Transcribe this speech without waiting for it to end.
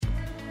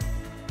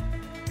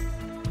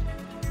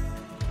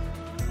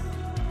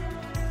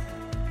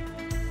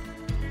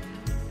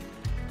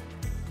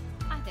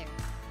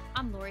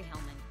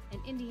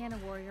an Indiana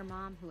warrior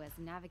mom who has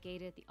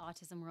navigated the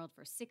autism world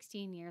for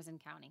 16 years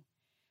and counting.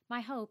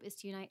 My hope is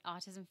to unite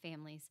autism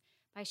families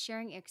by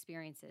sharing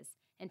experiences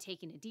and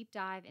taking a deep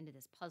dive into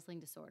this puzzling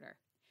disorder.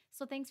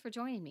 So thanks for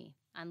joining me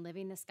on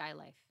Living the Sky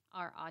Life,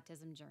 our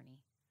autism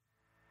journey.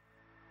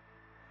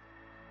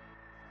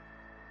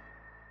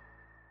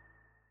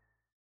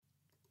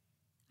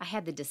 I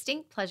had the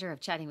distinct pleasure of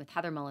chatting with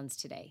Heather Mullins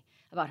today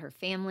about her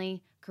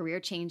family, career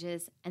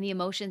changes, and the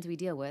emotions we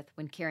deal with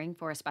when caring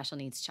for a special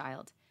needs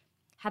child.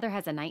 Heather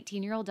has a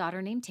 19-year-old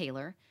daughter named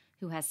Taylor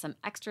who has some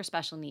extra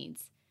special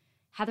needs.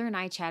 Heather and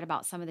I chat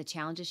about some of the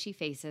challenges she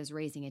faces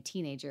raising a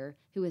teenager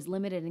who is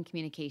limited in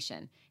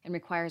communication and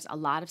requires a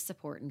lot of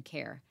support and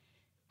care.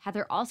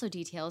 Heather also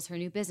details her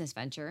new business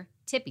venture,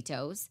 Tippy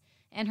Toes,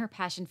 and her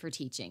passion for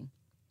teaching.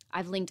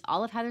 I've linked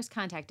all of Heather's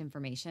contact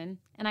information,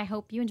 and I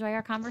hope you enjoy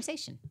our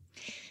conversation.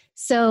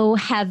 So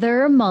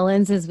Heather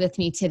Mullins is with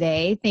me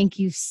today. Thank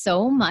you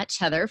so much,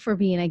 Heather, for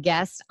being a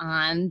guest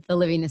on the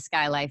Living the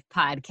Sky Life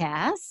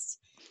podcast.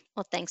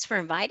 Well, thanks for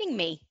inviting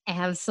me.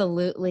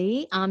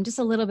 Absolutely. Just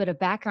a little bit of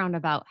background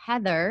about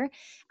Heather.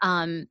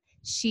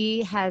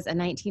 She has a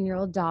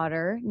 19-year-old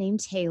daughter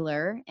named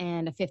Taylor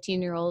and a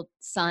 15-year-old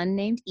son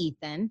named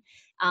Ethan.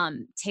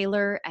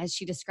 Taylor, as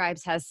she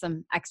describes, has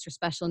some extra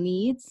special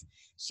needs.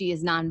 She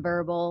is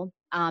nonverbal,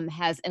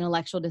 has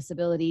intellectual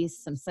disabilities,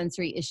 some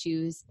sensory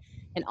issues,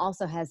 and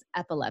also has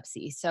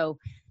epilepsy. So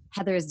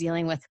Heather is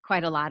dealing with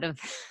quite a lot of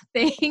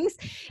things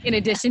in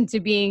addition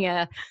to being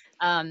a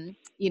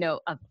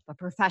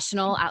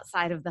professional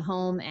outside of the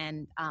home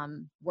and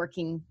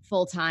working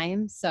full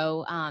time.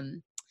 So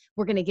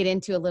we're going to get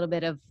into a little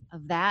bit of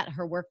that,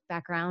 her work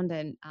background,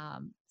 and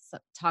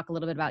talk a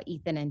little bit about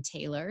Ethan and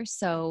Taylor.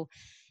 So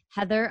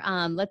Heather,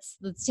 let's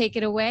take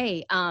it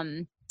away.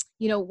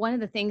 One of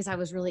the things I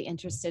was really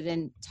interested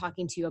in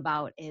talking to you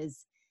about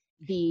is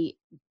the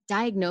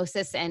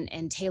diagnosis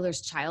and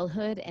Taylor's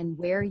childhood and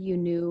where you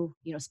knew,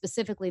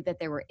 specifically that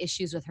there were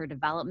issues with her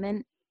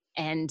development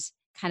and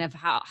kind of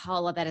how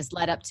all of that has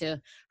led up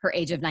to her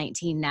age of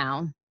 19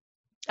 now.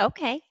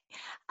 Okay.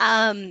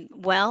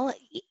 Well,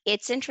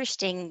 it's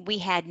interesting. We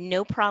had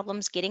no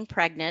problems getting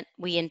pregnant.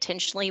 We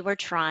intentionally were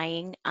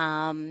trying.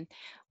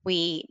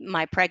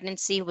 My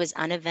pregnancy was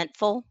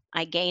uneventful.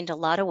 I gained a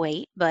lot of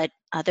weight, but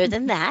other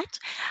than that,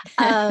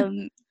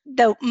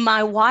 though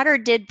my water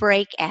did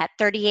break at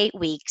 38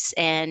 weeks.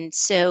 And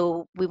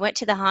so we went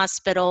to the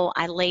hospital.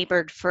 I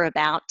labored for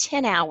about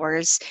 10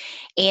 hours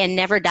and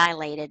never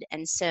dilated.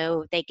 And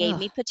so they gave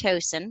me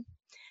Pitocin.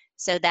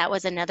 So that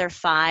was another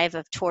 5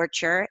 of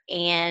torture.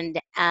 And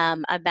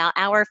about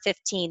hour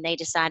 15, they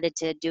decided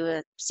to do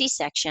a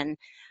C-section.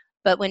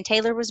 But when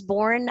Taylor was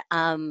born,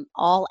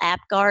 all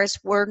APGARs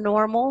were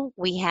normal.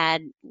 We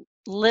had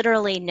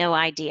literally no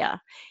idea.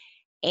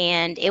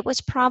 And it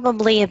was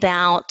probably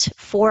about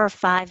 4 or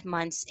 5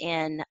 months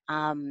in.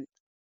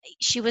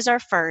 She was our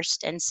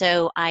first. And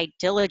so I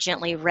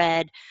diligently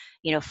read,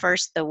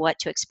 first the what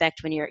to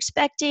expect when you're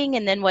expecting,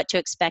 and then what to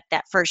expect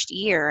that first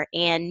year,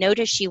 and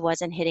noticed she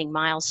wasn't hitting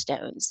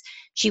milestones.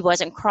 She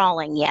wasn't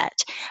crawling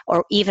yet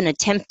or even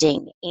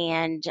attempting.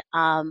 And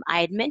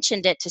I had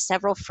mentioned it to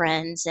several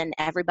friends, and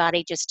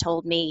everybody just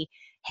told me,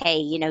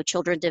 hey,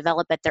 children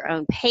develop at their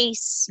own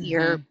pace.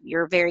 Mm-hmm.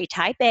 You're very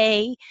type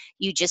A.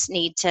 You just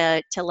need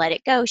to let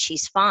it go.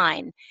 She's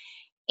fine.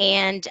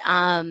 And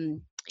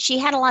she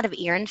had a lot of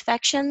ear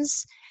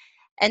infections.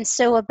 And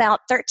so about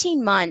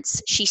 13 months,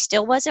 she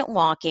still wasn't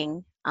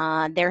walking.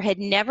 There had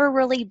never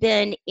really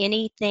been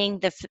anything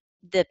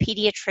the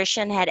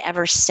pediatrician had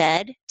ever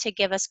said to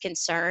give us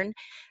concern.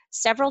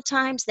 Several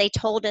times they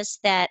told us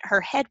that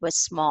her head was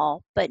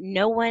small, but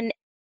no one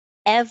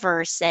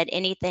ever said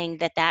anything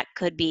that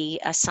could be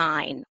a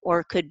sign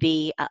or could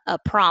be a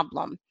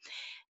problem.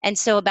 And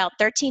so about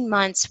 13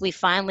 months, we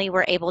finally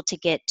were able to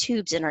get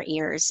tubes in her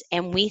ears,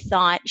 and we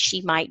thought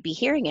she might be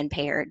hearing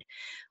impaired,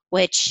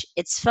 which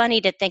it's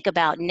funny to think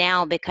about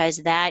now because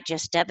that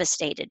just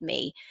devastated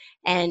me.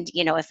 And,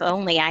 if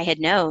only I had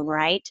known,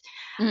 right?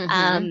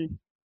 Mm-hmm.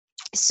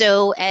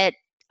 So at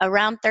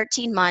around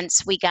 13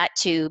 months, we got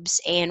tubes,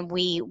 and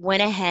we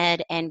went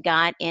ahead and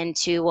got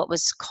into what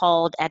was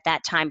called at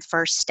that time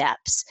first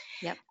steps.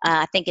 Yep.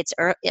 I think it's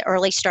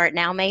early start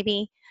now,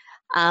 maybe.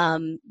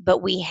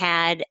 But we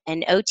had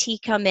an OT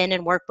come in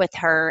and work with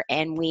her,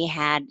 and we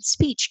had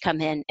speech come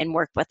in and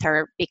work with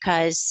her,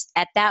 because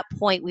at that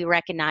point we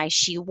recognized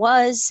she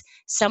was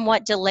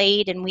somewhat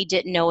delayed, and we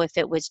didn't know if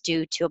it was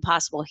due to a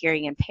possible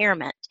hearing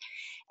impairment.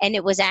 And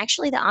it was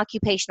actually the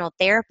occupational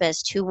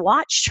therapist who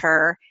watched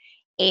her,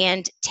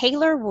 and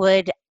Taylor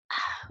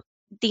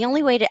the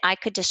only way that I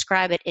could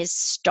describe it is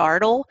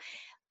startle.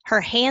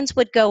 Her hands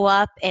would go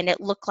up, and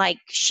it looked like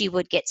she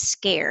would get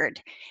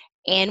scared.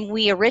 And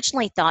we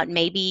originally thought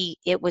maybe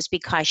it was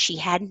because she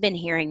hadn't been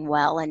hearing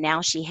well, and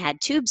now she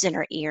had tubes in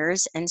her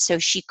ears, and so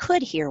she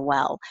could hear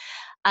well.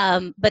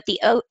 But the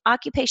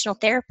occupational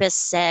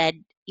therapist said,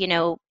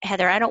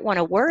 Heather, I don't want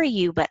to worry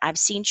you, but I've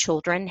seen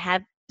children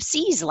have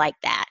seizures like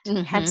that,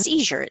 have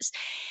seizures.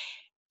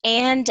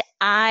 And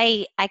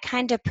I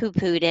kind of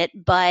poo-pooed it,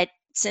 but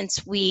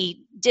since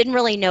we didn't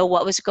really know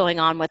what was going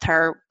on with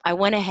her, I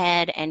went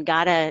ahead and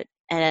got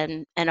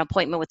an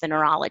appointment with a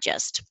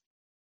neurologist.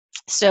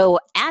 So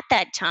at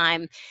that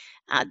time,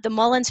 the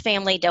Mullins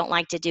family don't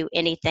like to do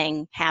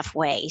anything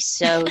halfway.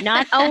 So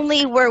not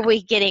only were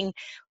we getting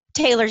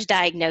Taylor's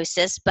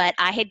diagnosis, but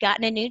I had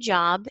gotten a new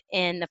job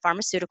in the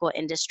pharmaceutical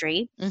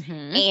industry,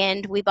 Mm-hmm.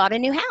 and we bought a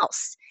new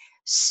house.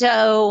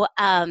 So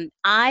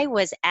I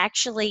was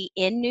actually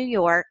in New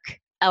York,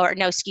 or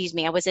no, excuse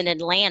me, I was in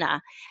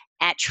Atlanta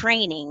at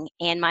training,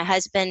 and my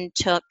husband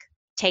took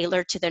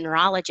Taylor to the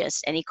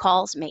neurologist, and he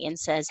calls me and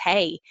says,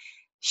 "Hey,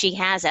 she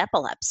has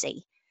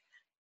epilepsy."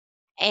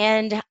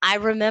 And I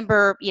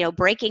remember,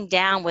 breaking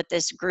down with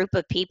this group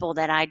of people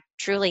that I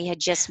truly had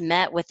just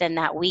met within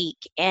that week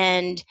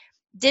and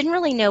didn't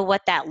really know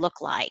what that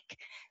looked like.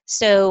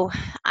 So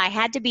I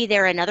had to be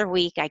there another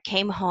week. I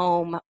came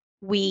home.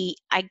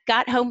 I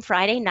got home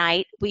Friday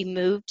night. We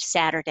moved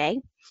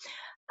Saturday.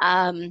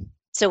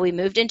 So we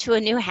moved into a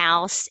new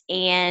house,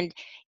 and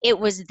it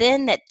was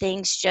then that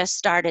things just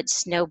started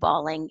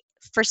snowballing.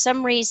 For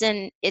some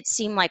reason, it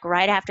seemed like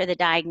right after the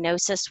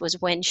diagnosis was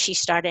when she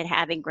started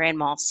having grand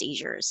mal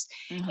seizures,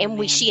 Oh,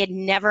 and she man. had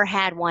never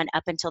had one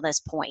up until this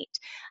point.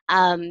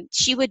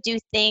 She would do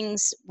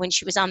things when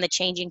she was on the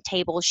changing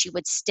table. She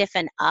would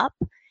stiffen up,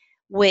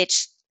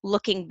 which,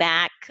 looking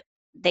back,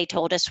 they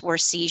told us were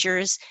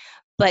seizures.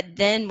 But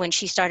then when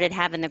she started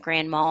having the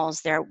grand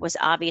mals, there was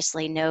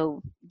obviously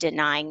no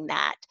denying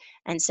that.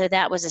 And so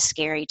that was a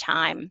scary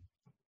time.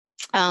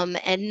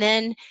 And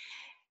then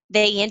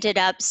they ended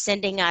up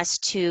sending us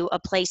to a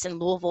place in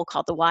Louisville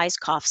called the Wise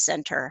Cough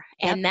Center.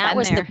 Yep, And that been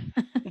was there.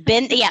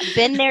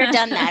 been there,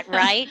 done that,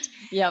 right?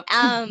 Yep.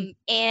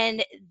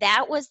 And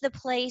that was the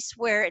place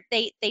where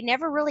they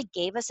never really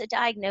gave us a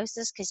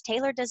diagnosis because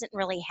Taylor doesn't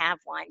really have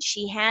one.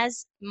 She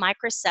has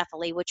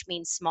microcephaly, which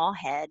means small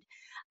head.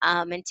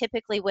 And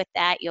typically with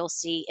that, you'll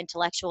see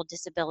intellectual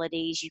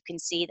disabilities. You can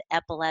see the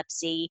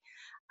epilepsy.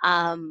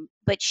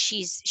 But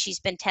she's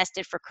been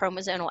tested for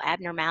chromosomal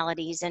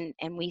abnormalities,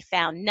 and we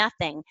found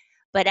nothing.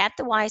 But at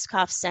the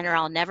Weiskopf Center,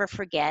 I'll never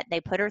forget, they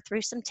put her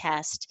through some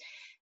tests,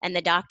 and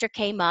the doctor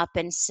came up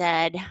and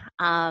said,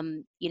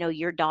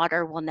 your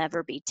daughter will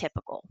never be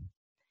typical.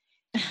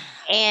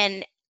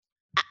 And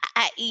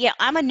yeah,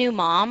 I'm a new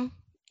mom,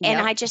 and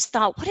Yep. I just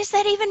thought, what does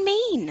that even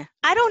mean?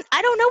 I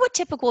don't know what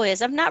typical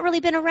is. I've not really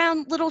been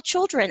around little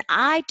children.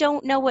 I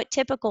don't know what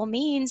typical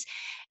means,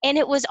 and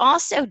it was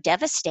also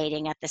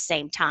devastating at the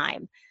same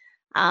time,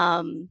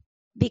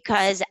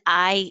 because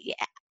I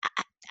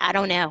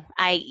don't know.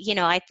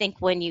 I think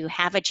when you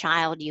have a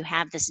child, you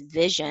have this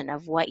vision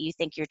of what you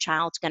think your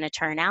child's going to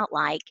turn out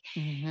like,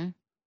 Mm-hmm.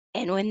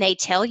 and when they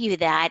tell you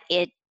that,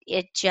 it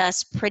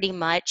just pretty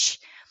much,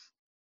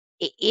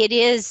 it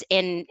is,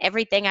 in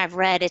everything I've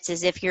read, it's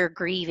as if you're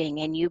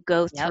grieving and you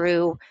go Yep.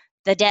 through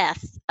the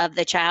death of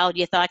the child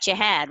you thought you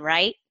had,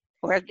 right?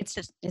 Or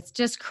It's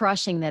just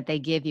crushing that they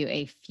give you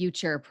a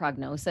future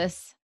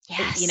prognosis,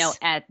 yes,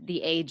 at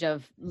the age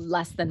of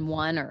less than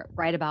 1 or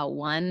right about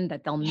 1,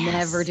 that they'll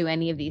never yes. do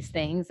any of these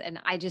things, and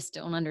I just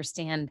don't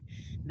understand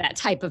that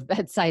type of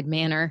bedside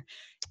manner.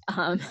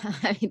 I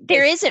mean,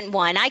 There this isn't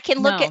one. no. I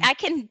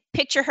can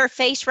picture her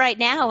face right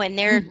now, and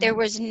there Mhm.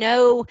 was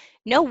no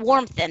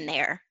warmth in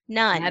there.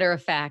 None. Matter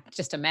of fact,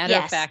 just a matter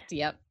of Yes. fact,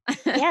 yep.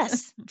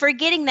 Yes.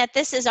 Forgetting that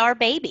this is our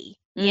baby,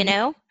 you Mhm.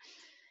 know?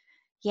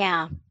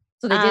 Yeah.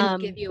 So they didn't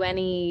give Um, you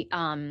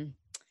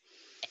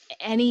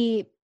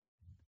any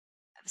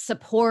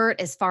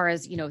support as far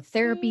as,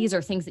 therapies mm,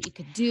 or things that you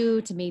could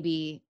do to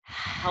maybe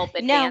help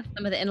no, advance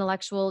some of the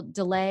intellectual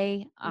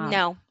delay?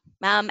 no.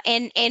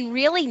 And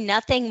really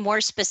nothing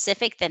more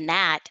specific than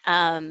that.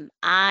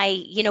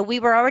 We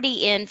were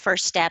already in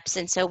first steps,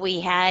 and so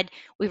we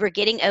were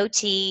getting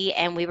OT,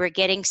 and we were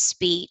getting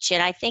speech,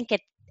 and I think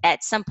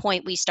at some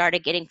point we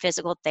started getting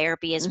physical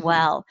therapy as Mhm.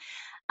 well.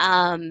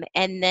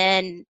 And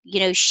then,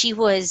 she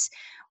was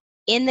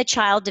in the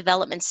child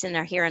development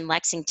center here in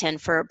Lexington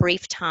for a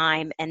brief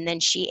time, and then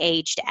she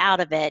aged out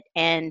of it,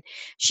 and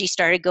she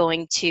started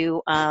going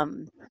to,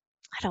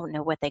 I don't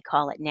know what they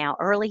call it now,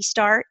 early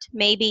start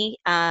maybe,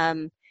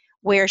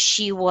 where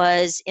she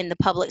was in the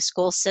public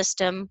school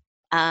system,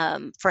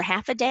 for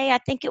half a day, I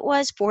think it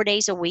was 4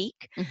 days a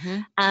week.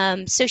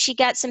 Mhm. So she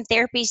got some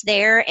therapies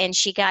there, and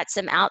she got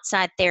some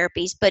outside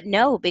therapies, but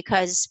no,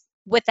 because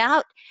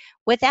without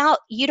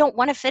you don't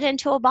want to fit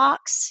into a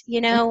box,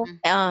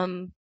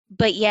 Mhm.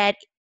 but yet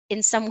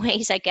in some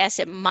ways, I guess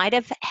it might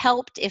have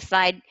helped if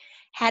I'd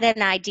had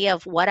an idea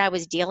of what I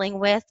was dealing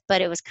with, but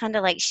it was kind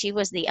of like she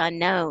was the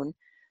unknown.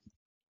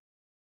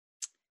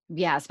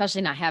 Yeah,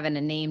 especially not having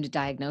a named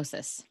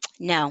diagnosis.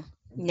 No,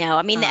 no.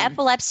 I mean, the Um,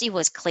 epilepsy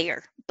was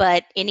clear,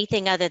 but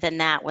anything other than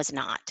that was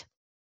not.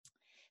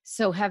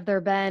 so have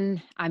there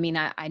been, I mean,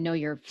 I know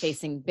you're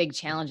facing big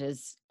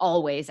challenges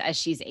always as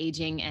she's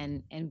aging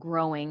and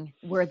growing.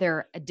 Were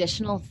there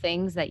additional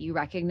things that you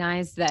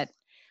recognized that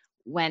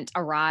went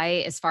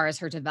awry as far as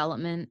her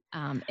development,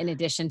 in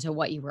addition to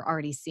what you were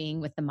already seeing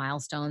with the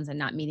milestones and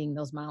not meeting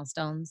those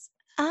milestones?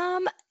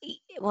 Um,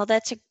 well,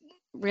 that's a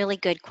Really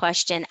good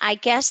question. I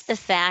guess the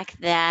fact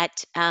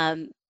that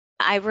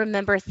I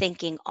remember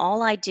thinking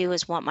all I do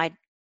is want my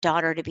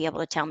daughter to be able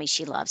to tell me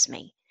she loves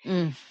me.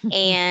 Mm.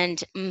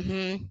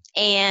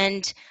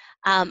 And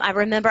I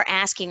remember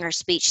asking our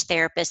speech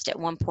therapist at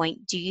one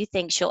point, "Do you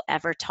think she'll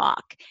ever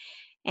talk?"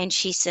 And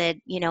she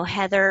said,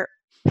 "Heather,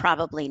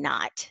 probably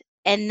not."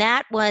 And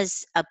that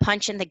was a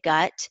punch in the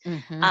gut.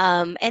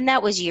 Mhm. And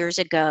that was years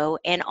ago.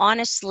 And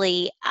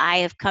honestly, I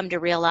have come to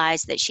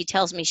realize that she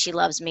tells me she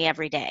loves me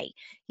every day.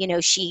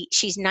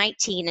 She's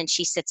 19 and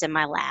she sits in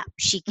my lap.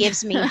 She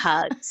gives me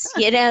hugs,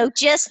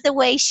 just the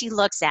way she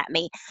looks at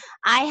me.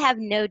 I have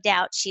no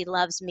doubt she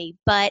loves me,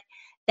 but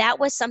that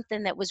was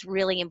something that was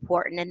really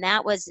important. And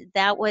that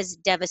was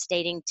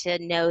devastating to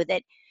know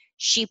that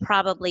she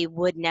probably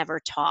would never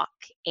talk.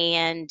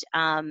 And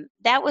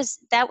that was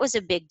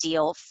a big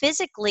deal.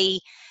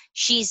 Physically,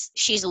 she's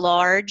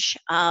large.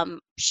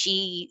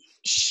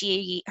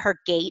 She her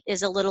gait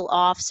is a little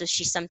off, so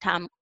she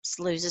sometimes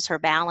loses her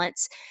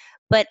balance.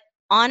 But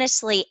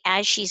honestly,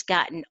 as she's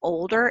gotten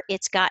older,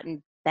 it's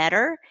gotten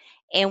better.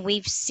 And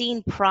we've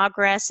seen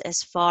progress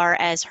as far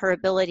as her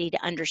ability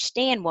to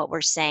understand what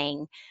we're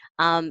saying.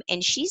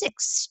 And she's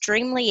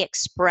extremely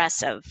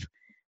expressive.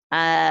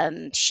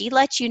 She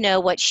lets you know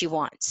what she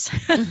wants,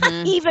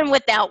 Mhm. even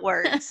without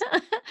words.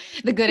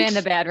 The good and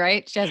the bad,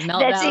 right? She has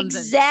That's meltdowns and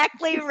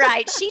exactly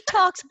right. She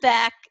talks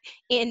back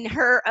in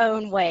her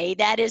own way.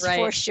 That is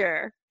for right.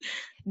 sure.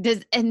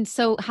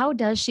 So how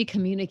does she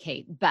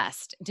communicate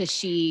best? Does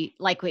she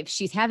like if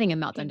she's having a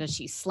meltdown, does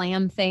she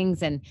slam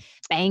things and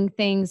bang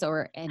things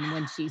and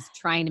when she's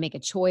trying to make a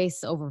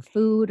choice over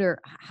food or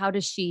how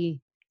does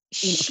she,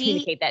 She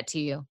communicate that to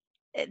you?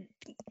 uh,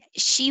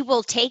 she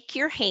will take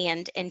your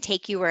hand and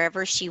take you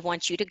wherever she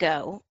wants you to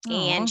go,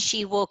 and Oh.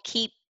 she will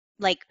keep,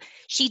 like,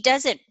 she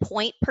doesn't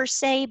point per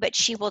se, but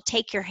she will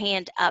take your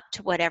hand up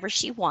to whatever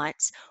she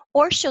wants,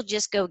 or she'll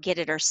just go get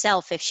it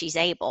herself if she's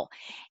able.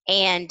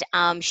 And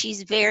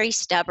she's very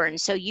stubborn,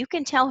 so you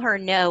can tell her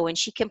no and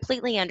she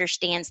completely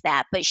understands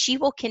that, but she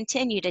will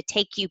continue to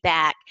take you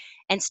back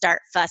and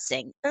start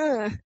fussing,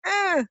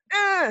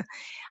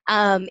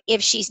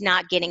 if she's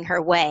not getting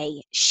her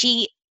way.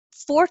 She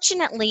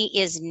fortunately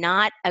is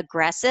not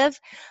aggressive,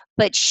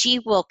 but she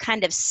will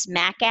kind of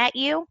smack at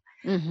you,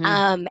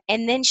 Mhm.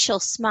 and then she'll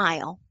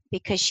smile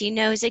because she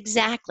knows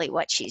exactly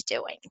what she's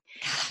doing.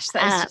 Gosh,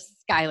 that is Uh, just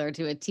Skylar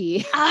to a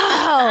T.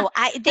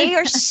 they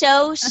are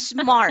so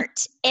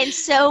smart and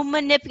so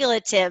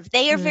manipulative.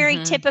 They are very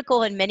Mhm.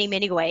 typical in many,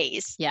 many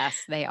ways.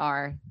 Yes, they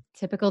are.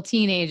 Typical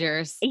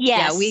teenagers.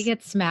 Yeah, we Yes.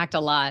 get smacked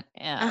a lot,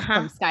 Uh huh.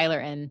 from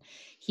Skylar, and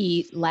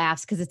he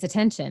laughs because it's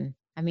attention.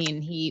 I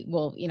mean, he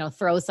will,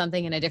 throw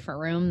something in a different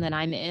room than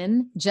I'm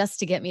in just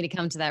to get me to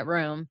come to that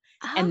room,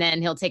 and Oh,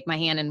 then he'll take my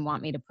hand and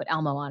want me to put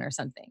Elmo on or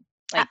something.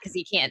 uh, Like, because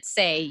he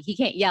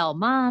can't yell,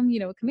 "Mom,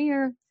 come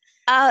here."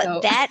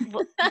 So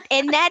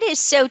and that is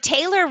so.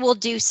 Taylor will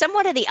do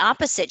somewhat of the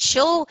opposite.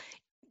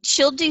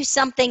 She'll do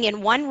something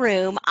in one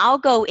room. I'll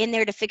go in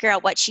there to figure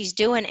out what she's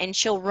doing, and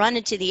she'll run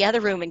into the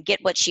other room and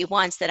get what she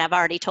wants that I've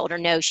already told her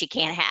no, she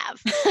can't have.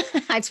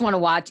 I just wanna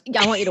watch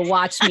I want you to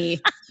watch me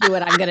do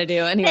what I'm gonna do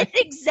That's anyway.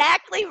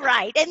 exactly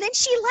right. And then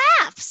she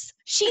laughs.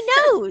 She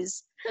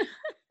knows.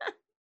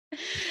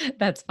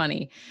 That's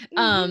funny. Hmm.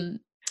 Um,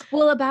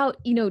 well, about,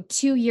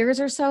 2 years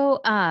or so,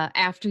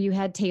 after you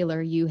had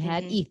Taylor, you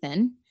had Hmm.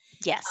 Ethan.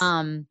 Yes.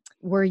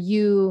 Were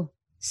you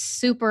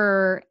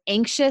super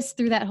anxious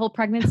through that whole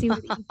pregnancy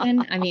with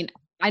Ethan? I mean,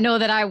 I know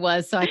that I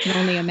was, so I can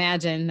only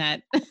imagine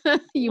that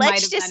you might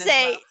Let's have just been as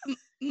say well.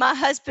 my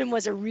husband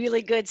was a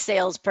really good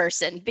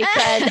salesperson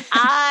because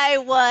I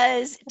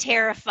was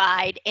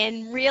terrified.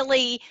 And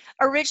really,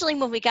 originally,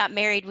 when we got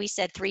married, we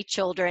said 3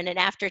 children. And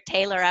after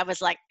Taylor, I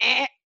was like,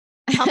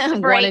 pump the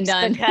One and brakes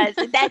done. because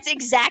that's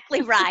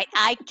exactly right.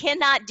 I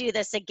cannot do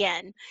this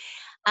again.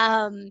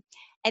 Um,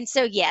 and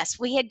so, yes,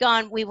 we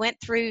went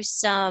through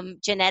some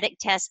genetic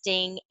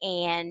testing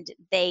and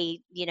they,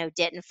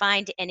 didn't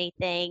find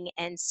anything.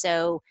 And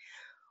so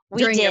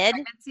we During your did.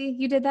 pregnancy,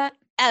 you did that?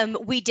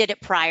 We did it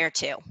prior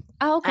to.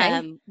 Oh,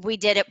 okay. We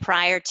did it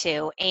prior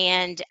to.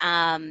 And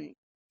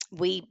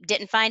we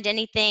didn't find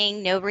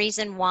anything, no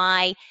reason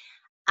why.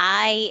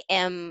 I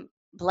am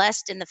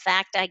blessed in the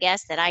fact, I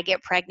guess, that I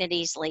get pregnant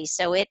easily.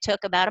 So it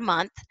took about a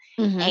month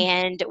Mhm.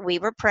 and we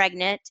were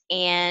pregnant.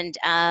 And,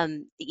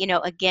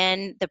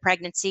 again, the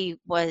pregnancy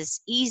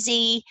was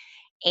easy.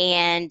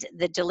 And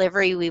the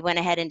delivery, we went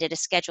ahead and did a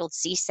scheduled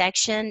C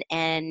section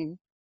and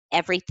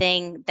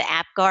everything, the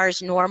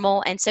APGAR's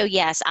normal. And so,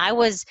 yes, I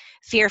was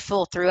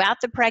fearful throughout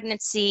the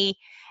pregnancy.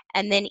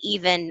 And then,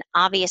 even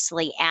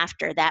obviously,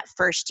 after that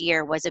first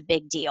year was a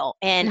big deal.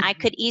 And I Mhm.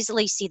 could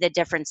easily see the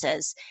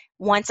differences.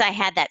 Once I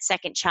had that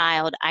second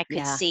child, I could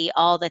Yeah. see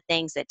all the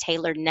things that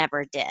Taylor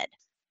never did.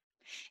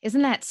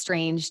 Isn't that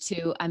strange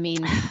too? I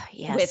mean, with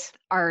Yes.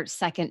 our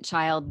second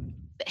child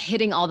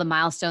hitting all the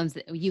milestones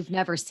that you've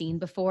never seen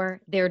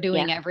before, they're Yeah.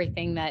 doing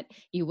everything that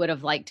you would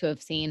have liked to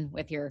have seen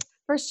with your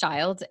first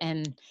child,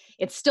 and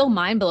it's still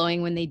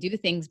mind-blowing when they do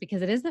things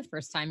because it is the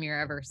first time you're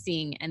ever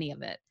seeing any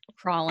of it.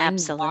 Crawling, walking,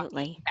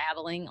 Absolutely.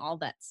 babbling, all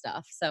that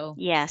stuff. So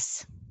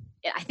Yes.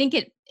 I think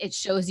it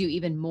shows you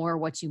even more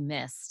what you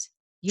missed.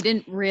 You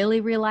didn't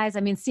really realize, I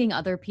mean, seeing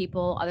other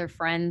people, other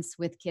friends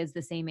with kids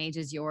the same age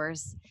as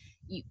yours,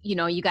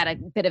 you got a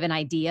bit of an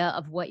idea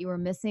of what you were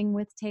missing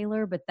with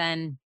Taylor, but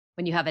then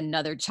when you have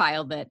another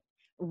child that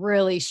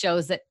really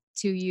shows it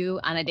to you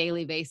on a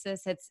daily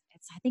basis, it's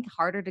I think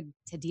harder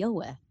to deal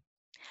with.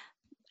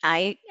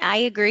 I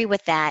agree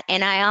with that.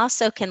 And I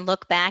also can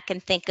look back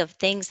and think of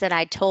things that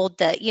I told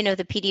the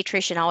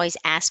pediatrician always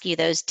asks you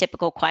those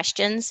typical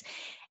questions.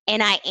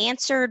 And I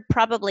answered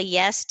probably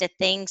yes to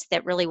things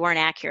that really weren't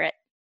accurate.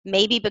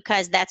 Maybe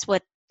because that's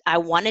what I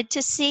wanted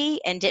to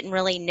see and didn't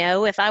really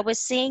know if I was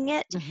seeing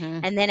it. Mhm.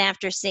 And then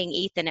after seeing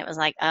Ethan, it was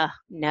like, oh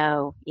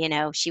no,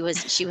 she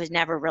was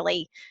never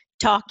really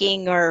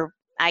talking, or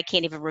I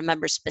can't even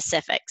remember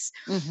specifics.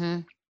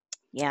 Mhm.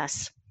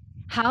 Yes.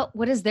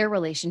 What is their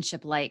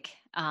relationship like,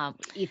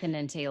 Ethan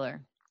and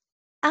Taylor?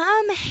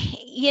 Um,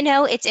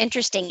 it's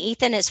interesting.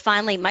 Ethan is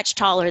finally much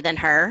taller than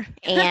her,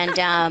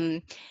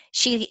 and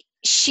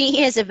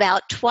she is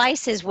about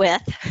twice his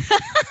width,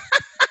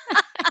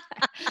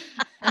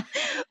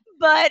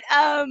 but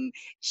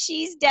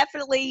she's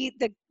definitely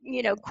the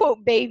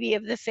quote baby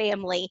of the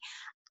family.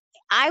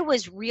 I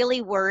was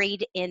really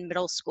worried in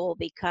middle school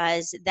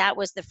because that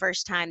was the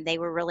first time they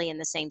were really in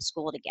the same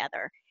school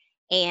together.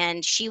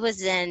 And she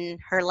was in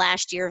her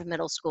last year of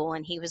middle school,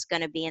 and he was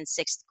going to be in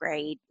sixth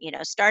grade.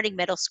 Starting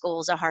middle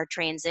school is a hard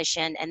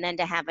transition, and then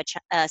to have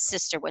a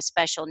sister with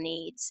special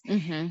needs.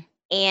 Mhm.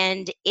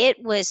 And it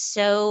was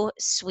so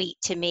sweet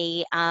to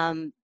me.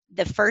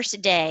 The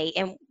first day,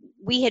 and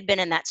we had been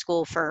in that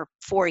school for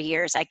 4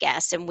 years, I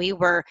guess, and we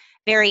were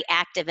very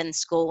active in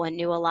school and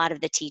knew a lot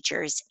of the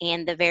teachers.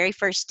 And the very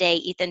first day,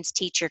 Ethan's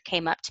teacher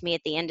came up to me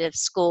at the end of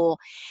school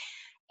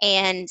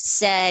and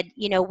said,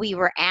 we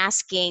were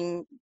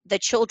asking the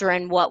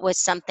children what was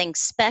something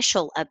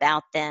special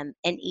about them.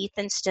 And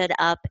Ethan stood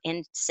up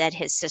and said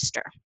his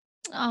sister.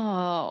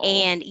 Oh.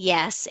 And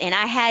yes, and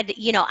I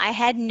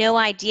had no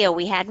idea.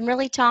 We hadn't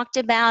really talked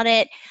about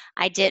it.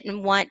 I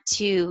didn't want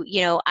to,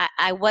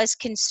 I was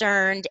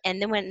concerned.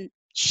 And then when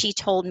she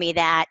told me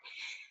that,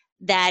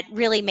 that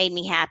really made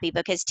me happy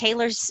because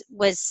Taylor's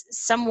was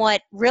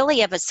somewhat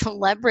really of a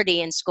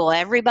celebrity in school.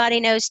 Everybody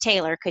knows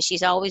Taylor because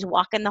she's always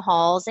walking the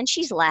halls and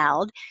she's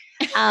loud.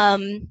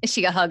 Um, Is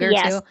she a hugger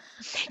too?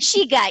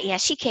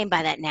 yes, she came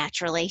by that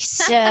naturally.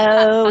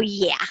 So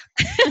yeah,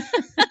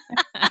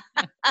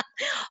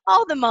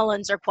 all the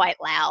Mullins are quite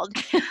loud.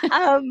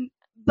 Um,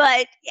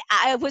 but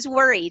I was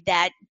worried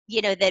that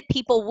that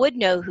people would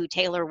know who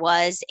Taylor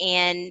was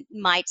and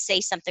might say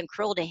something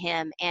cruel to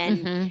him,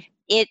 and Mhm.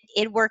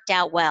 it worked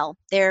out well.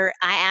 I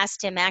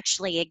asked him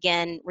actually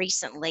again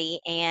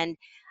recently, and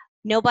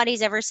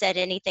nobody's ever said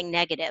anything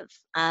negative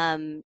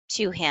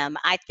to him.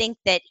 I think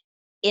that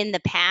in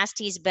the past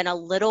he's been a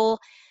little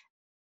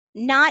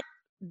not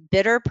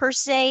bitter per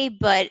se,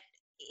 but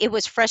it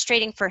was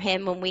frustrating for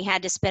him when we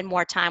had to spend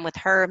more time with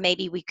her.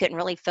 Maybe we couldn't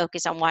really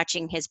focus on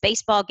watching his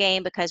baseball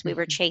game because we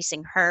were Mhm.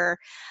 chasing her.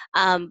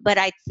 But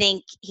I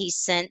think he's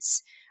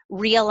since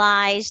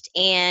realized,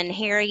 and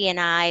Harry and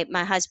I,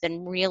 my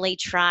husband, really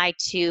try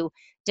to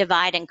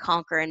divide and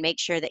conquer and make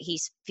sure that he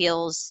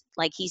feels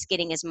like he's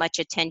getting as much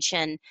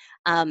attention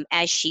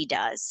as she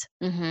does.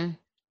 Mhm.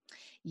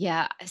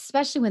 Yeah,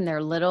 especially when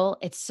they're little,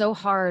 it's so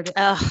hard.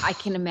 I Oh,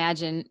 can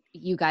imagine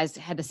you guys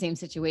had the same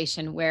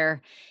situation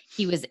where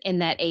he was in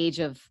that age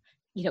of,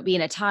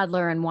 being a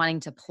toddler and wanting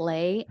to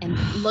play and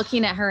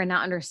looking at her and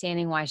not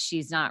understanding why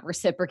she's not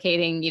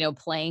reciprocating,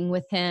 playing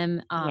with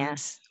him.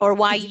 yes. Or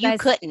why Did you you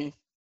guys couldn't,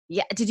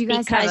 Yeah, did you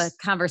guys have a because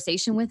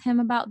conversation with him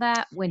about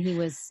that when he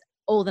was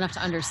old enough to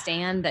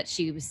understand that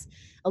she was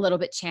a little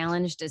bit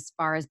challenged as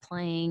far as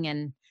playing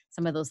and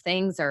some of those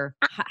things, or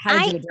how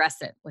did I you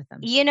address it with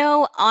him?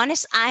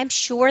 I'm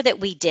sure that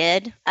we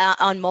did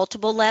on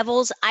multiple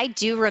levels. I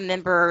do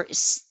remember,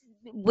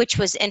 which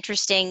was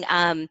interesting.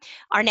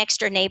 Our next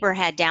door neighbor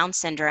had Down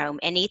syndrome,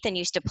 and Ethan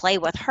used to play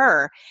with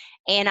her.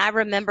 And I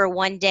remember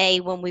one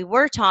day when we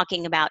were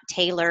talking about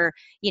Taylor,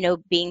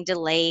 being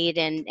delayed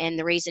and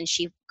the reason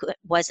she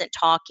wasn't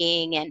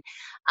talking, and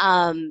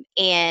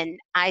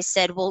I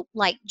said, well,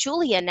 like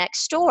Julia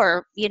next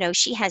door,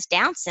 she has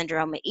Down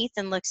syndrome. And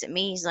Ethan looks at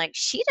me, he's like,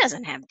 she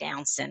doesn't have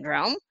Down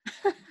syndrome.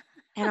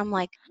 And I'm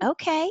like,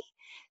 "Okay."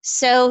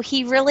 So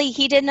he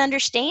didn't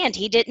understand,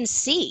 he didn't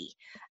see.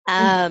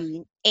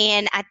 And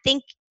I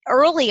think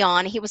early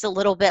on, he was a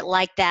little bit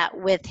like that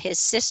with his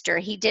sister.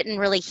 He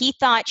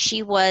thought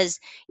she was,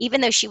 even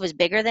though she was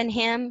bigger than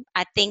him,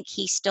 I think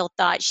he still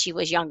thought she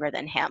was younger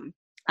than him.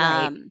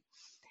 Right. Um,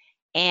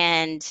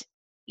 and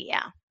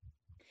yeah,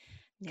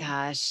 yeah.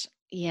 Gosh,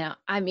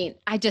 I mean,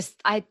 I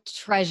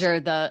treasure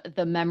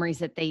the memories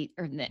that they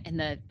or and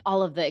the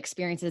all of the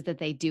experiences that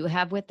they do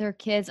have with their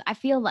kids. I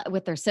feel like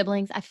with their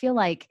siblings, I feel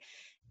like,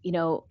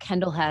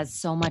 Kendall has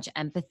so much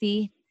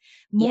empathy.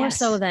 more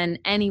so Yes. than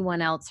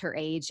anyone else her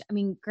age. I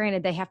mean,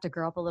 granted, they have to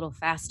grow up a little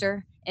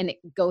faster and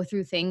go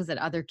through things that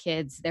other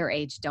kids their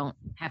age don't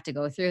have to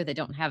go through. They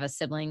don't have a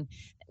sibling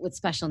with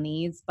special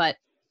needs. But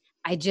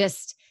I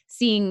just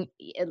seeing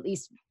at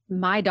least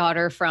my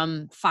daughter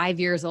from 5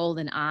 years old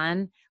and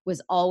on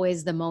was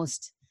always the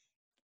most,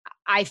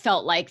 I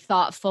felt like,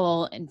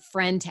 thoughtful and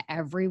friend to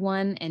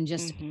everyone and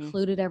just Mhm.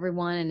 included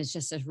everyone and is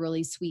just a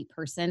really sweet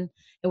person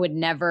and would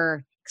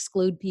never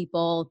exclude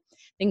people,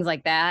 things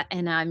like that.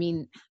 And I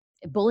mean,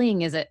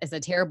 bullying is a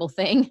terrible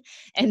thing.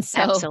 And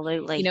so,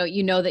 Absolutely.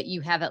 you know that you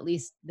have at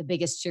least the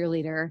biggest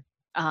cheerleader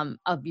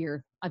of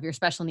your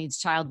special needs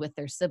child with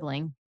their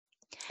sibling.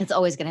 It's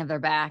always going to have their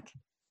back.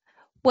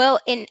 Well,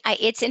 and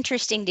it's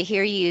interesting to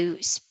hear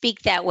you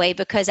speak that way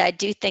because I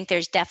do think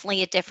there's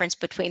definitely a difference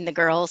between the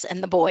girls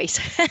and the boys.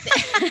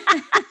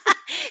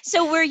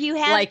 So where you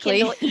have Likely.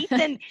 Kindle,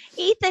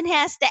 Ethan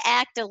has to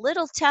act a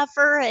little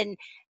tougher, and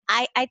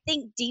I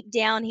think deep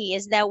down he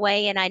is that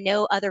way. And I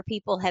know other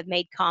people have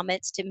made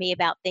comments to me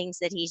about things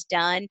that he's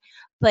done,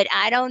 but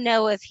I don't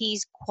know if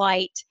he's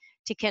quite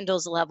to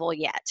Kindle's level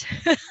yet.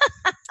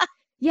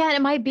 Yeah, and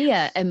it might be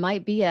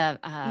a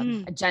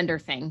Mm, gender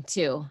thing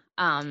too.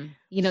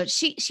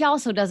 She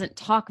also doesn't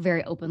talk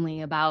very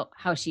openly about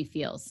how she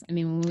feels. I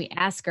mean, when we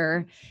ask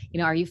her,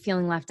 are you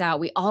feeling left out?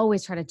 We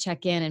always try to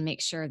check in and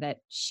make sure that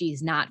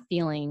she's not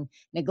feeling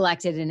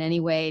neglected in any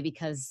way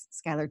because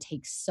Skylar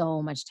takes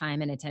so much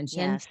time and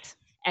attention yes.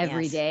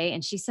 every Yes. day.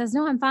 And she says,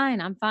 "No, I'm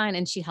fine. I'm fine."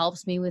 And she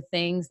helps me with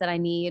things that I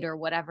need or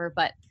whatever.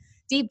 But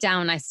deep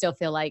down, I still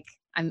feel like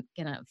I'm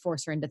going to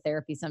force her into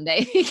therapy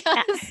someday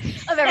because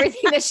of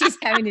everything that she's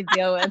having to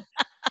deal with.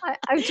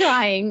 I'm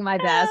trying my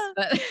best,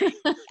 but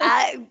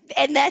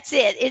And that's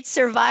it. It's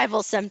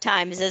survival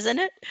sometimes, isn't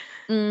it?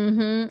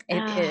 it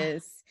Ah,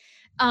 is.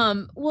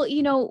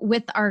 Well,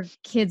 with our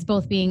kids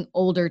both being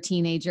older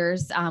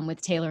teenagers,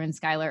 with Taylor and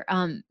Skylar,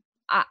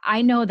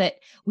 I know that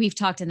we've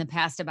talked in the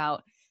past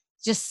about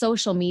just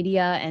social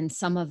media and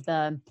some of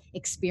the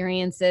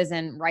experiences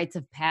and rites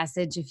of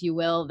passage, if you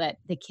will, that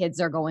the kids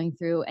are going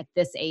through at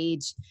this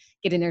age,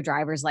 getting their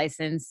driver's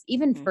license,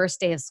 even mm, first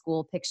day of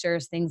school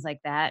pictures, things like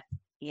that.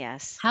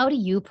 yes. How do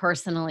you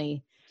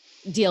personally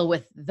deal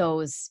with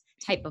those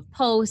type of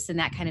posts and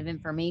that kind of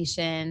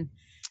information,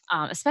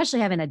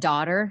 especially having a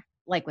daughter,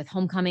 like with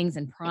homecomings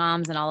and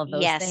proms and all of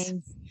those Yes.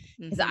 things?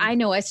 Because Mhm. I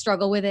know I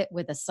struggle with it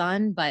with a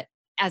son, but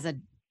as a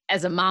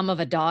as a mom of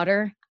a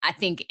daughter, I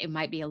think it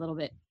might be a little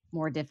bit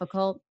more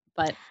difficult.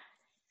 But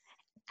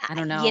I I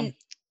don't you know.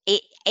 kn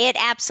it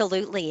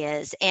absolutely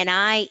is, and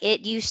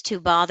it used to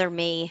bother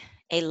me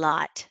a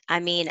lot. I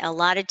mean, a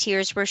lot of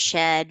tears were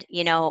shed,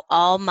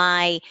 all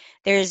my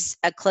there's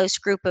a close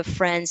group of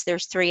friends,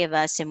 there's 3 of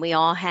us, and we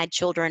all had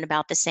children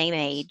about the same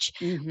age.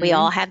 We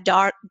all Hmm. have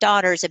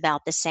daughters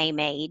about the same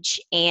age,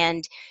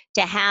 and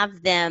to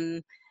have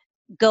them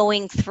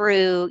going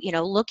through,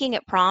 looking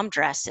at prom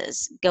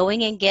dresses,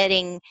 going and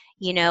getting,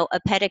 a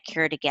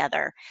pedicure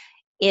together,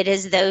 it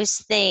is those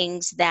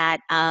things that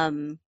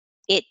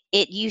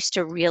it used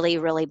to really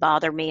really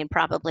bother me and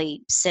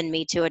probably send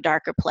me to a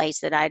darker place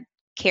that I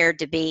cared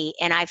to be,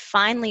 and I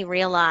finally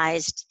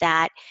realized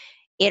that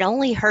it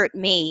only hurt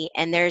me,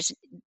 and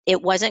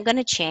it wasn't going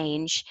to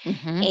change.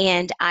 Hmm.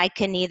 And I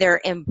can either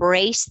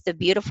embrace the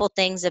beautiful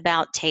things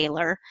about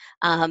Taylor,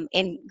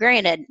 and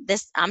granted,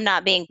 this I'm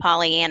not being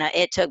Pollyanna,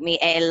 it took me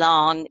a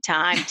long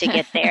time to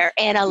get there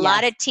and a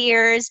lot Yes. of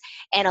tears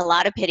and a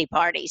lot of pity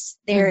parties,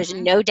 there's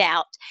Hmm. no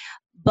doubt.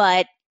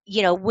 But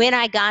when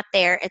I got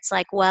there, it's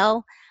like,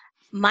 well,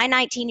 my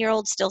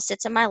 19-year-old still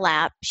sits in my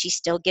lap. She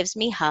still gives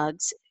me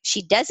hugs.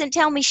 She doesn't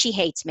tell me she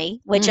hates me,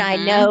 which I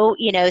Hmm. know,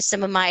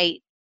 some of my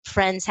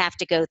friends have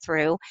to go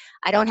through.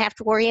 I don't have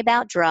to worry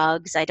about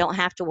drugs. I don't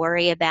have to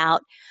worry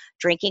about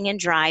drinking and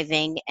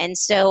driving. And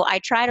so I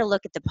try to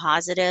look at the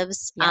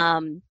positives. Yep.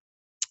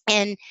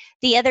 And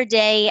the other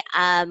day,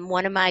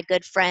 one of my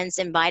good friends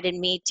invited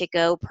me to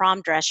go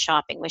prom dress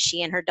shopping with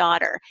she and her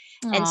daughter.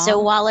 And so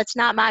Aw. while it's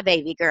not my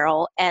baby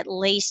girl, at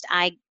least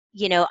I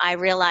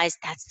realized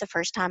that's the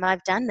first time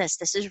I've done this.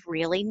 This is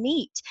really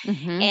neat.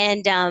 Hmm.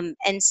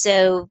 And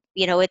so,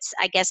 it's,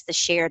 I guess, the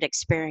shared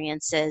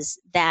experiences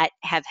that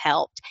have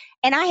helped.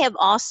 And I have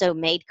also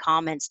made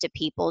comments to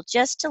people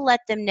just to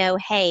let them know,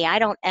 hey, I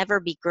don't ever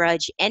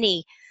begrudge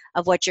any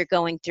of what you're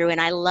going through.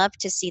 And I love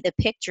to see the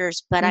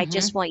pictures, but I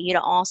just Hmm. want you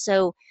to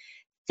also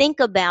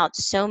think about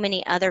so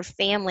many other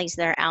families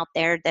that are out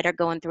there that are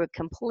going through a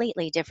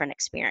completely different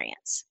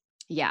experience.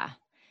 Yeah.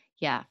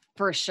 Yeah,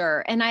 for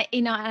sure. And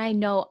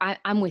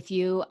I'm with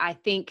you. I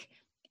think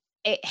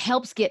it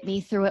helps get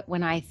me through it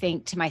when I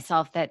think to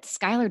myself that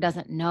Skylar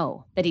doesn't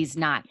know that he's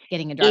not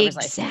getting a driver's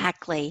license.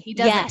 Exactly. He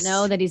doesn't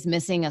know Yes. that he's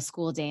missing a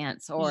school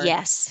dance or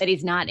Yes. that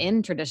he's not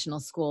in traditional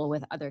school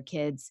with other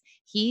kids.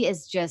 He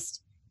is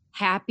just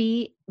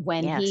happy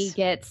when he Yes.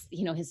 gets,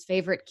 his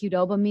favorite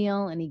Qdoba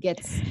meal and he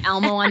gets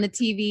Elmo on the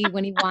TV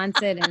when he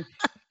wants it. And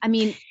I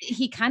mean,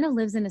 he kind of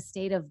lives in a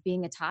state of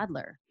being a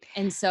toddler.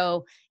 And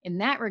so in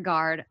that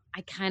regard,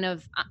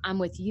 I'm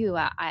with you.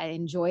 I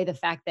enjoy the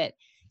fact that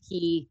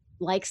he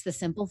likes the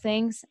simple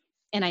things.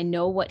 and I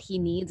know what he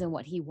needs and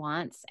what he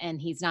wants,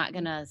 and he's not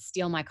gonna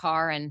steal my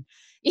car and,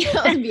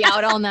 be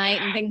out all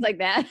night and things like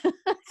that.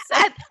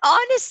 So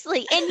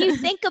Honestly, and you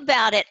think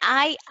about it,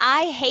 I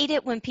hate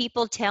it when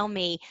people tell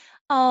me,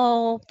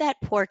 "Oh, that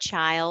poor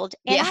child,"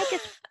 and yeah. I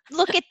just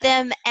look at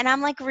them and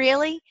I'm like,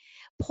 "Really?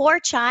 Poor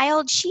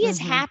child? She is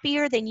Mhm.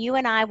 happier than you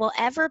and I will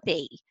ever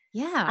be."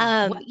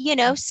 Yeah. What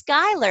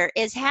Skylar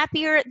is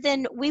happier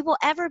than we will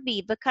ever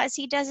be because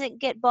he doesn't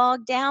get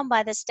bogged down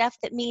by the stuff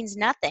that means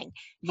nothing.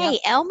 Yep. Hey,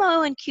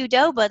 Elmo and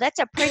Qdoba, that's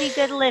a pretty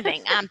good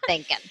living, I'm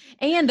thinking.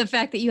 And the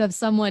fact that you have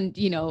someone,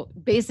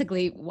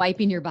 basically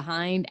wiping your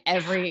behind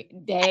every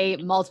day,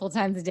 multiple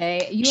times a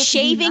day. You have to do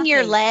Shaving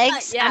your nothing.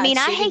 legs. I Yeah, mean,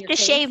 I shaving hate your to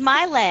face. shave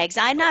my legs.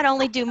 I not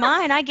only do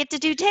mine, I get to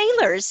do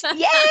Taylor's.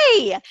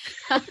 Yay!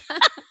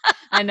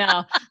 I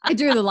know. I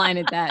drew the line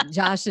at that.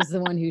 Josh is the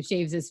one who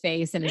shaves his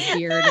face and his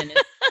beard and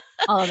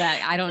all of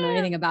that. I don't know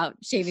anything about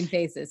shaving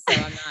faces, so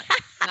I'm not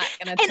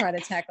gonna And try to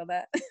tackle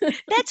that.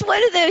 that's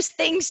one of those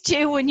things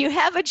too when you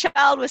have a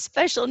child with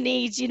special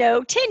needs.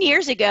 10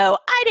 years ago,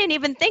 I didn't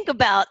even think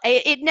about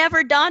it. It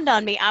never dawned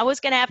on me I was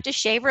going to have to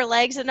shave her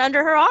legs and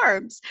under her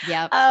arms.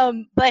 Yep.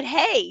 But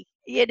hey,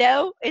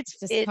 It's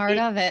just part it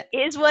of it.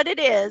 is what it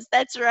is.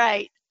 That's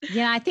right.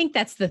 Yeah, I think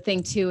that's the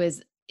thing too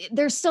is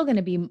there's still going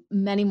to be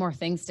many more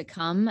things to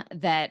come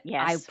that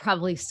I Yes.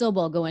 probably still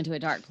will go into a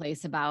dark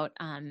place about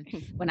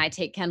when I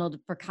take Kendall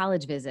for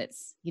college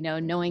visits,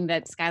 knowing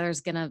that Skylar's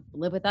going to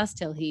live with us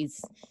till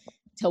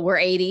we're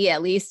 80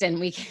 at least and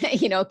we can,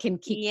 can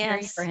keep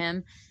caring for Yes.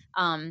 him.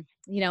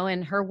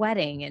 And her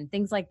wedding and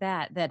things like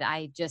that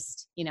I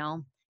just,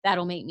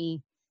 that'll make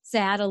me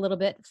sad a little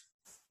bit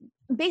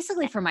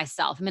basically for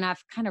myself. I mean,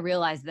 I've kind of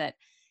realized that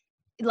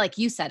like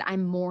you said,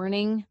 I'm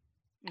mourning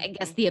I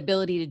guess Mhm. the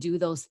ability to do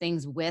those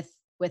things with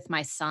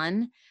my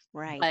son, but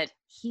Right.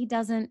 he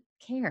doesn't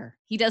care.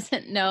 He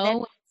doesn't That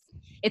know.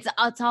 It's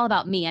all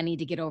about me. I need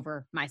to get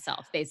over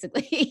myself,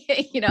 basically.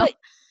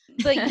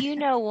 but you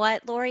know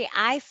what, Lori?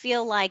 I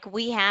feel like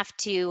we have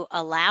to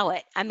allow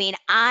it. I mean,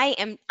 I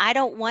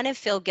don't want to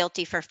feel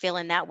guilty for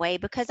feeling that way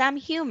because I'm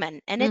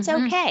human and it's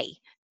Hmm. okay.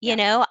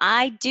 Yeah.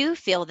 I do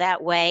feel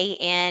that way.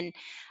 And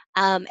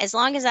as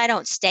long as I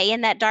don't stay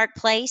in that dark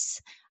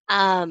place,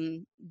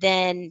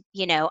 then,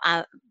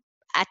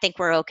 I think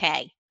we're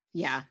okay.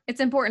 Yeah. It's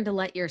important to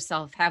let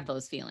yourself have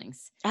those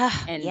feelings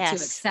Ah, and to yes.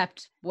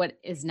 accept what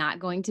is not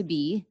going to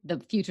be the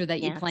future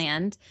that you Yes.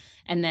 planned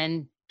and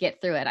then get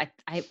through it.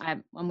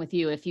 I'm with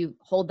you. If you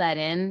hold that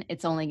in,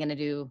 it's only going to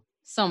do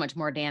so much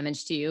more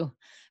damage to you,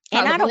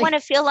 And I don't want probably.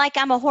 to feel like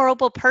I'm a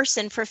horrible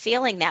person for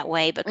feeling that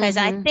way because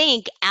I Hmm.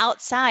 think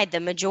outside the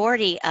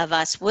majority of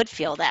us would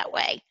feel that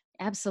way.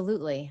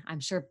 Absolutely. I'm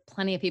sure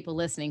plenty of people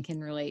listening can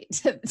relate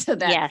to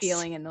that Yes.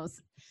 feeling and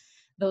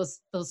those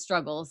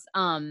struggles.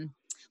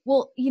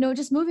 Well,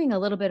 just moving a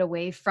little bit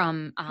away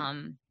from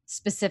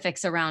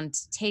specifics around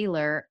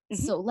Taylor. Mhm.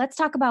 So let's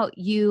talk about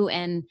you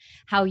and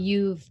how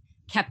you've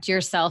kept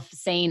yourself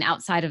sane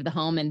outside of the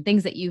home and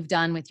things that you've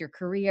done with your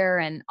career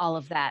and all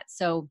of that.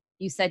 So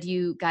you said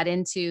you got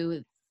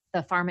into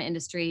the pharma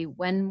industry.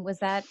 When was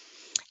that?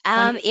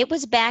 20? It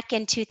was back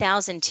in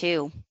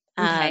 2002.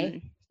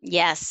 Okay.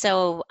 Yes,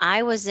 so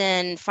I was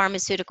in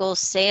pharmaceutical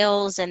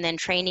sales and then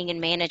training and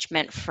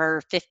management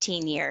for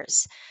 15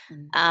 years.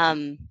 Mm.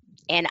 Um,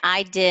 and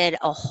I did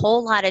a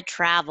whole lot of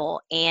travel.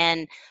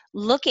 And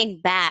looking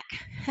back,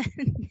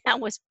 that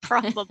was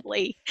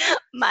probably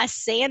my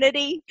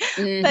sanity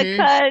Mhm.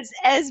 because,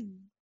 as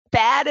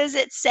bad as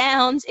it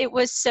sounds, it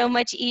was so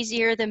much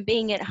easier than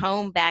being at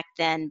home back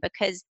then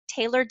because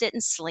Taylor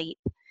didn't sleep.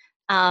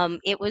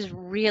 It was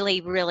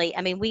really, really,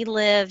 I mean,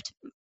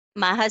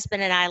 my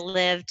husband and I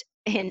lived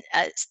in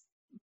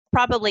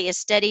probably a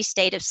steady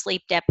state of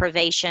sleep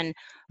deprivation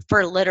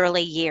for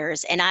literally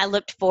years. And I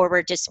looked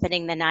forward to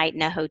spending the night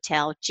in a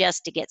hotel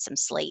just to get some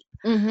sleep.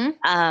 Mhm.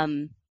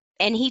 Um,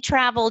 and he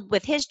traveled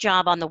with his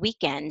job on the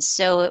weekends,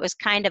 so it was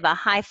kind of a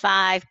high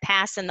five,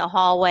 pass in the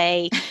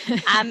hallway.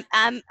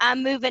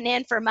 I'm moving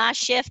in for my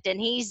shift, and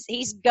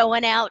he's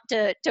going out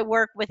to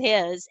work with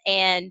his.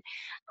 And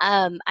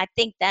I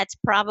think that's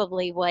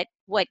probably what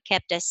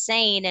kept us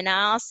sane. And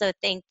I also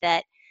think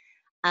that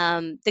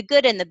the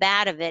good and the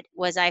bad of it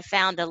was I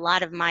found a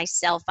lot of my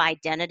self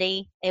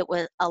identity. It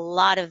was a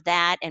lot of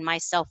that, and my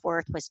self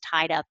worth was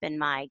tied up in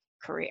my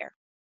career.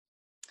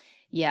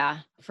 Yeah,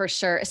 for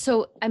sure.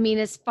 So, I mean,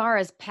 as far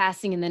as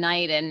passing in the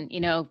night and,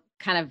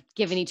 kind of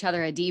giving each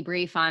other a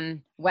debrief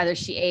on whether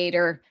she ate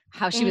or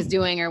how she was Mm.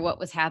 doing or what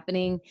was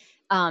happening,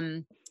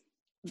 um,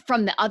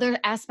 from the other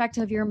aspect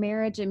of your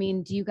marriage, I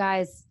mean, do you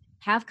guys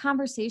have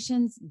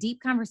conversations,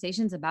 deep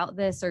conversations about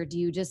this, or do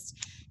you just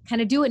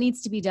kind of do what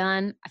needs to be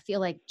done? I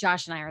feel like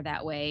Josh and I are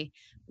that way.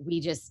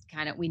 We just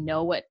we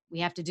know what we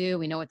have to do.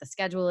 We know what the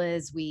schedule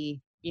is. We,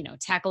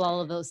 tackle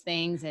all of those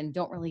things and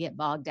don't really get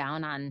bogged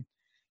down on,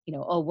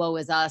 oh, woe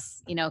is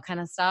us, kind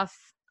of stuff.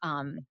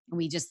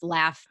 We just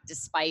laugh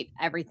despite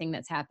everything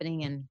that's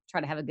happening and try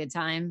to have a good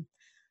time.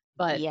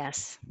 But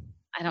Yes.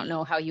 I don't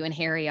know how you and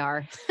Harry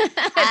are. if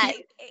you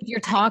I if you're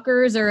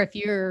talkers or if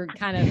you're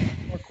kind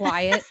of more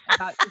quiet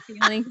about your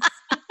feelings.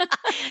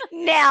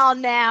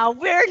 Now,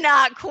 we're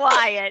not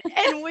quiet.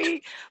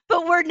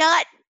 But we're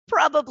not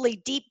probably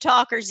deep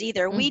talkers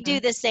either. We do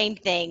Mhm. the same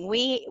thing.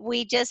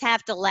 We just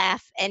have to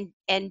laugh and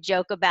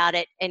joke about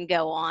it and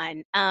go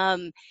on.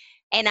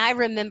 And I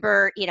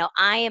remember,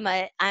 I'm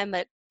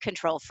a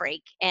control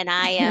freak, and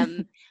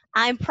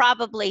I'm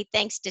probably,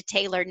 thanks to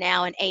Taylor,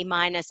 now an A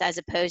minus as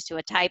opposed to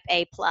a type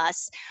A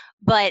plus.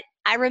 But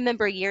I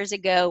remember years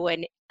ago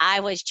when I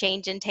was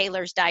changing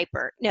Taylor's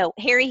diaper. No,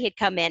 Harry had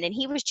come in and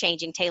he was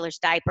changing Taylor's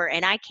diaper,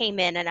 and I came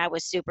in and I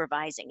was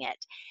supervising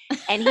it.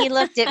 And he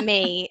looked at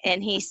me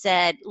and he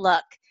said,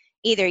 "Look,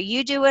 either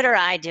you do it or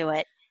I do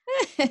it.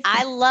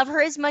 I love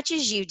her as much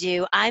as you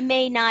do. I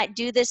may not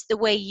do this the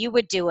way you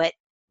would do it,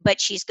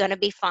 but she's going to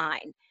be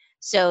fine.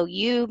 So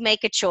you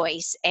make a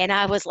choice." And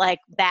I was like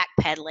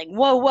backpedaling.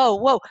 Whoa, whoa,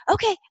 whoa.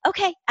 Okay,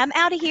 okay, I'm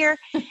out of here.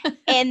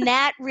 And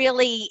that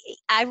really,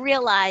 I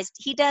realized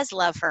he does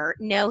love her.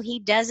 No, he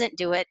doesn't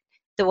do it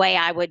the way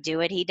I would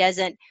do it. He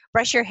doesn't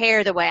brush her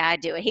hair the way I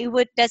do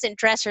it. Doesn't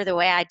dress her the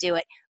way I do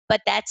it.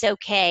 But that's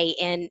okay.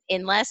 And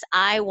unless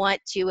I want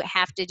to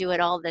have to do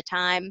it all the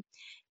time,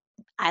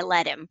 I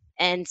let him.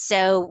 And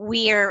so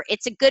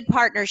it's a good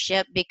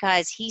partnership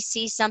because he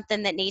sees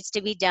something that needs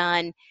to be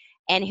done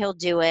and he'll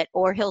do it,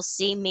 or he'll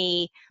see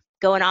me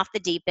going off the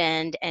deep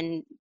end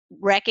and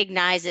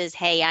recognizes,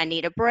 hey, I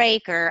need a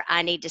break or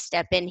I need to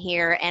step in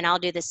here, and I'll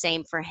do the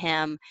same for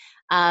him.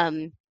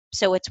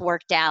 So it's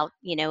worked out,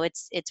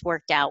 it's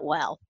worked out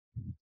well.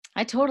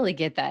 I totally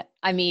get that.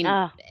 I mean,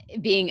 Oh,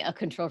 being a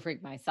control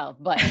freak myself,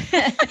 but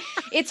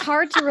it's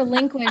hard to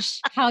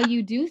relinquish how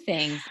you do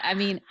things. I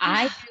mean,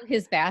 I do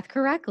his bath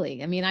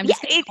correctly. I mean, I'm yeah,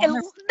 just gonna call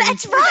her and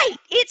that's say right. that.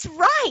 It's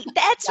right.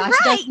 That's Josh right.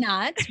 does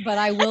not, but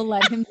I will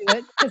let him do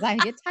it because I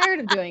get tired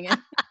of doing it.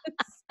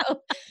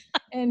 So,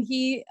 and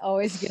he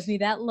always gives me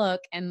that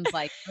look and is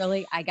like,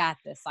 "Really? I got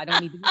this. I don't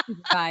need to be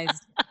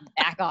supervised.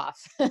 Back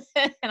off."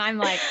 And I'm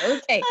like,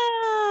 "Okay,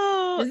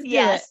 Oh, just do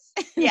yes.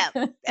 Yeah.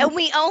 it." And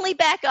we only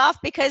back off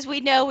because we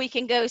know we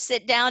can go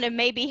sit down and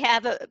maybe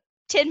have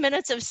 10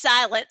 minutes of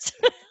silence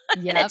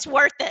and Yep. it's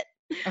worth it.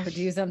 Or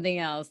do something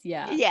else,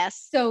 yeah.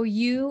 Yes. So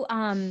you,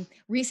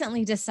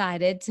 recently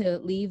decided to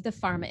leave the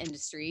pharma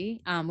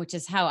industry, which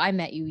is how I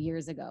met you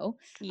years ago.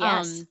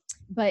 Yes. Um,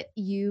 but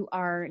you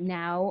are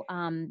now,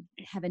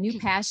 have a new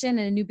passion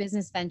and a new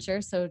business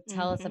venture, so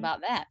tell us hmm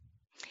about that.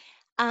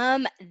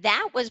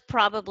 That was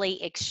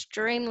probably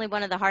extremely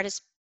one of the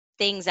hardest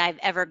things I've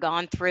ever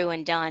gone through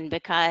and done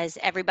because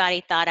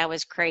everybody thought I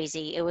was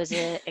crazy. It was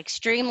an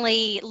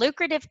extremely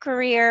lucrative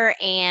career,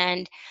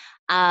 and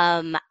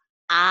um,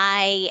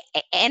 I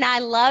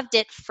loved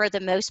it for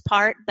the most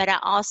part, but I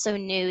also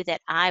knew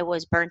that I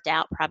was burnt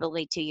out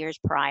probably 2 years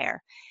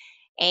prior,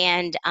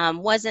 and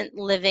wasn't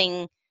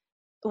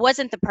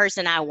the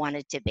person I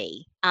wanted to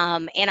be.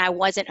 And I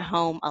wasn't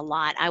home a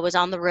lot. I was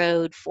on the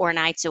road 4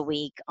 nights a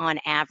week on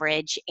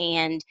average.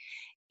 And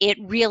it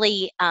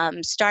really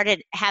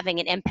started having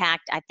an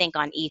impact, I think,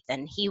 on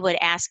Ethan. He would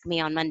ask me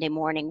on Monday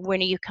morning, "When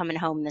are you coming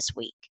home this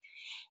week?"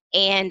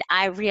 And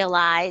I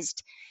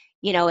realized,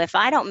 if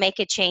I don't make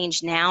a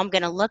change now, I'm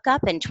going to look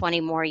up in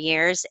 20 more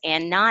years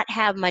and not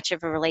have much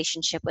of a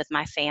relationship with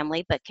my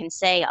family, but can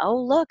say, "Oh,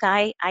 look,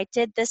 I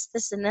did this,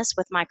 this, and this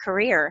with my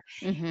career."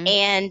 Mhm.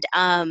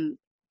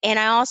 And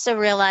I also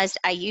realized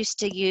I used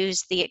to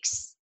use the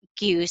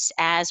excuse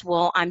as,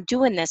 well, I'm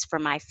doing this for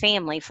my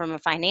family from a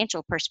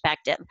financial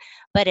perspective.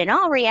 But in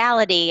all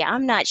reality,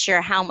 I'm not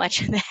sure how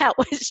much of that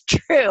was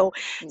true.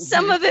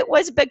 Some Mhm. of it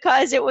was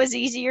because it was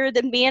easier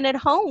than being at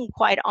home,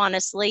 quite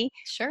honestly.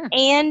 Sure.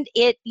 And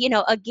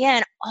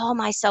again, all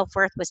my self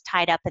worth was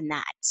tied up in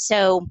that.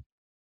 So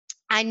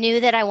I knew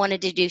that I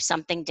wanted to do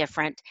something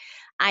different.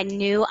 I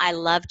knew I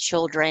loved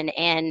children.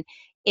 And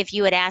if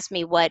you had asked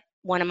me what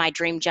one of my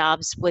dream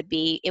jobs would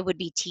be, it would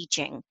be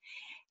teaching.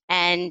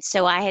 And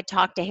so I had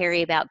talked to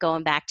Harry about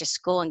going back to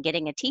school and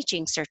getting a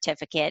teaching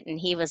certificate. And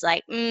he was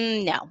like,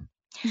 no,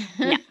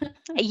 no,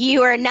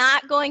 you are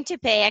not going to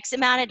pay X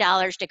amount of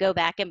dollars to go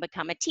back and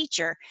become a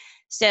teacher.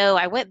 So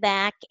I went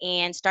back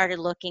and started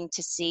looking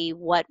to see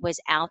what was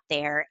out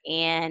there.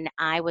 And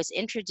I was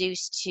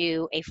introduced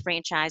to a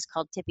franchise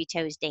called Tippy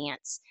Toes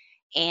Dance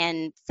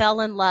and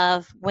fell in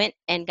love, went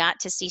and got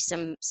to see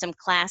some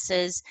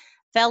classes,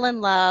 fell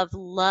in love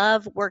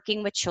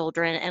working with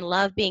children, and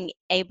love being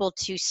able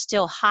to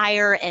still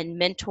hire and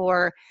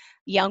mentor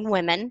young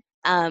women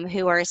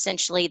who are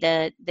essentially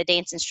the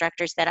dance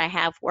instructors that I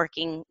have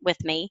working with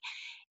me.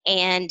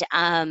 And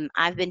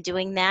I've been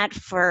doing that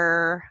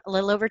for a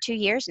little over 2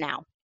 years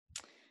now.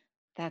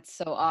 That's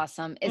so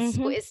awesome.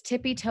 hmm Is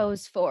Tippy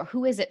Toes for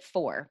who is it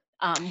for?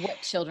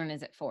 What children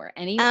is it for?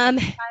 Any Um,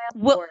 child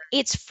well, or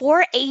it's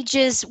for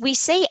ages, we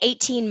say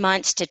 18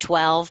 months to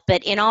 12,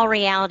 but in all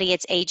reality,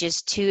 it's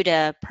ages 2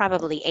 to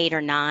probably 8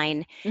 or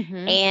 9.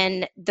 Mhm.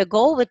 And the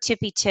goal with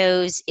Tippy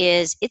Toes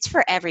is it's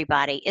for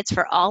everybody. It's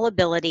for all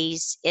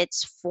abilities.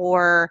 It's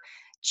for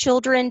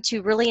children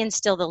to really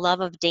instill the love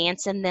of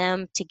dance in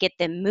them, to get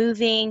them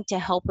moving, to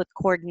help with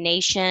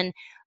coordination,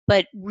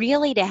 but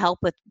really to help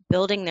with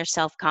building their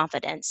self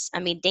confidence. I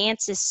mean,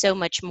 dance is so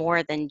much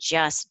more than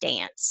just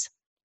dance.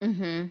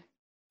 Mm-hmm.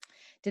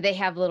 Do they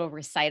have little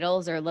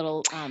recitals or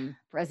little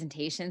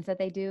presentations that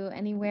they do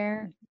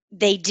anywhere?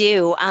 They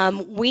do.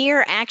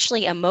 We're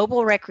actually a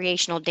mobile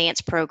recreational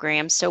dance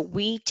program, so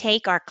we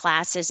take our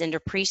classes into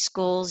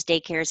preschools,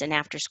 daycares, and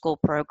after-school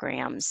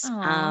programs.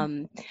 Oh,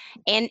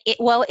 And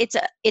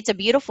it's a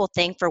beautiful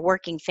thing for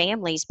working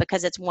families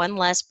because it's one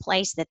less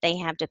place that they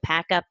have to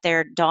pack up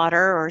their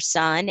daughter or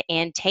son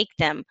and take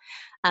them.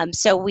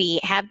 So we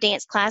have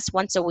dance class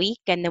once a week,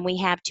 and then we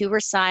have two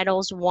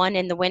recitals, one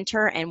in the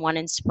winter and one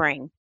in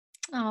spring.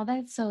 oh,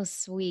 that's so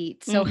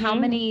sweet. So, how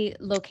hmm many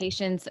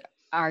locations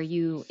are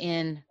you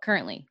in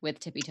currently with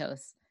Tippy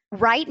Toes?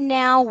 Right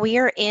now,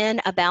 we're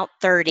in about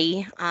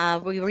 30.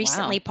 We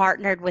recently Wow,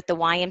 partnered with the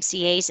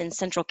YMCA's in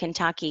Central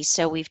Kentucky,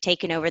 so we've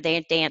taken over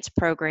their dance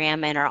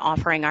program and are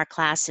offering our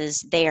classes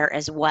there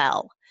as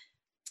well.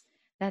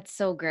 that's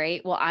so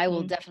great. Well, I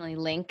will Mm. definitely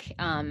link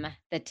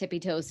the Tippy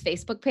Toes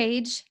Facebook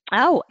page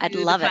Oh, I'd to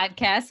the love it.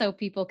 podcast so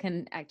people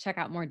can check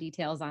out more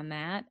details on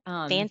that.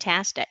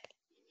 Fantastic.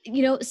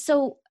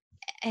 So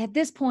at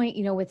this point,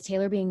 with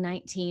Taylor being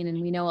 19,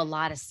 and we know a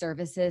lot of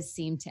services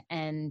seem to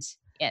end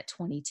at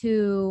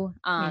 22.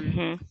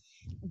 hmm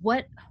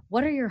What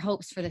what are your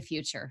hopes for the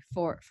future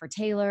for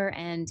Taylor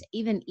and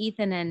even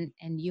Ethan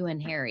and you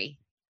and Harry?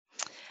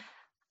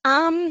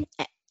 Um,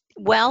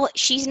 well,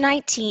 she's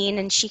 19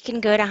 and she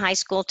can go to high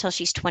school till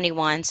she's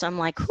 21. So I'm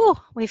like, whew,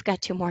 we've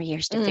got 2 more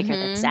years to figure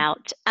this Mm-hmm.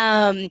 out.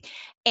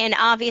 And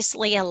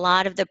obviously, a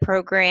lot of the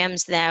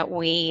programs that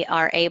we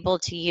are able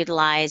to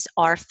utilize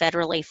are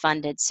federally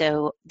funded.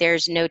 So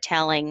there's no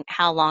telling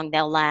how long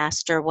they'll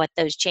last or what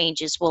those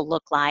changes will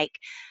look like.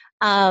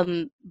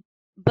 Um,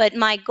 but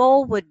my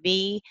goal would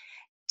be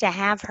to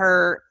have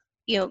her,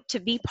 to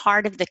be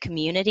part of the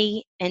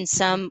community in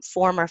some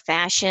form or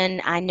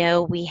fashion. I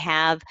know we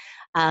have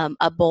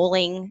a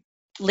bowling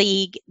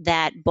league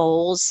that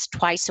bowls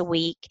twice a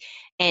week.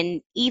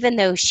 And even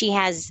though she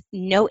has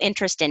no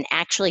interest in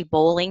actually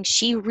bowling,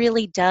 she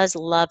really does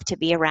love to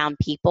be around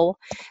people.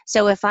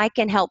 So if I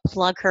can help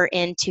plug her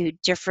into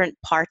different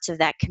parts of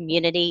that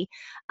community,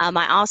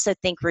 I also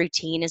think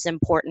routine is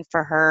important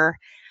for her.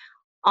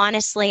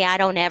 Honestly, I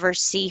don't ever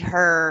see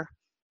her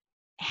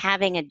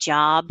having a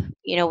job.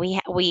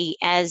 We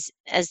as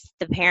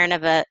the parent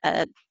of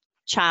a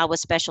child with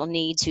special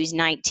needs who's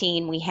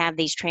 19, we have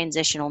these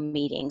transitional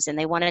meetings and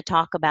they want to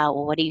talk about,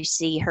 well, what do you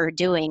see her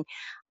doing?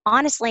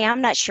 Honestly,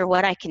 I'm not sure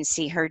what I can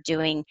see her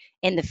doing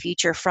in the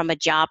future from a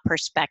job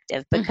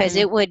perspective, because Mm-hmm.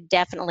 it would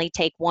definitely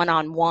take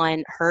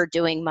one-on-one her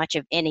doing much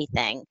of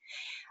anything.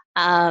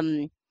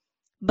 um,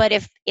 but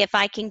if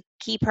I can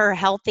keep her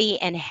healthy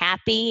and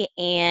happy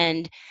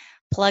and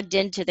plugged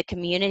into the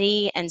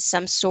community and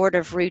some sort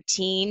of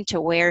routine to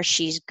where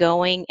she's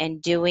going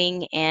and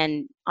doing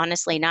and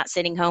honestly not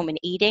sitting home and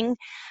eating,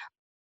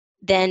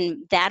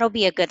 then that'll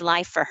be a good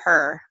life for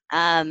her.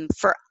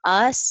 For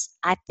us,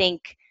 I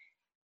think,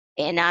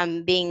 and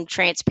I'm being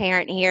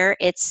transparent here,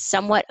 it's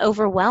somewhat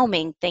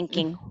overwhelming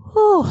thinking,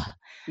 whew,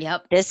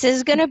 Yep. this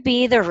is going to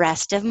be the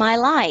rest of my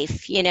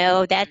life.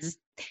 Mhm. That's,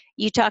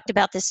 you talked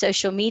about the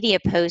social media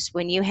posts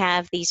when you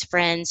have these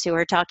friends who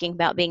are talking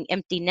about being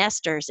empty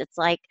nesters. It's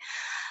like,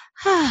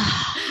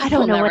 I don't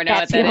We'll know never what know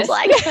that what that feels is.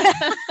 like.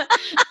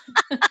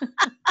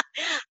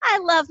 I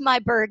love my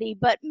birdie,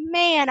 but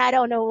man, I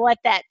don't know what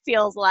that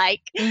feels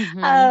like.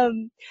 Mm-hmm.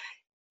 Um,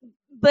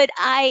 but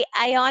I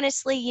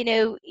honestly,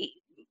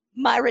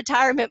 my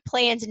retirement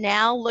plans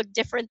now look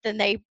different than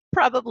they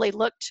probably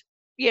looked,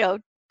 you know,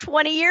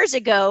 20 years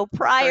ago For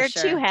prior to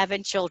sure.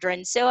 having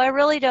children. So I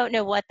really don't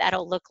know what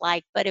that'll look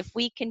like. But if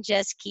we can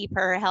just keep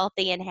her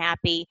healthy and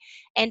happy,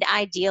 and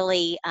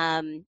ideally,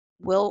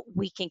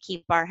 we can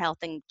keep our health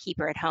and keep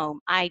her at home.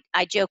 I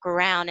joke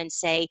around and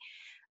say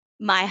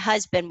my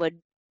husband would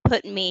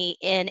put me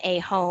in a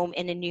home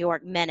in a New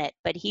York minute,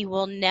 but he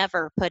will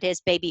never put his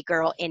baby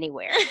girl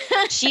anywhere.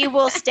 She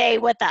will stay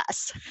with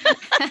us.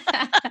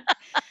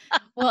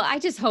 Well, I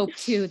just hope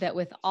too that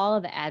with all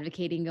of the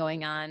advocating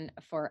going on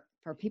for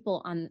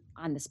people on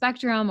the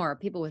spectrum or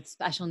people with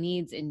special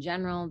needs in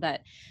general,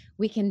 that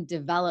we can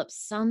develop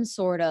some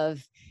sort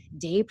of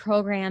day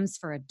programs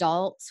for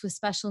adults with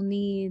special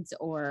needs,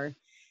 or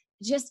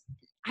just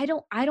I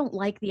don't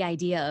like the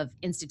idea of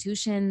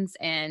institutions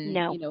and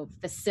No.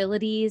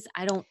 facilities.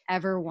 I don't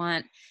ever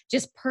want,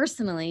 just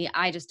personally,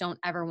 I just don't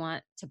ever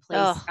want to place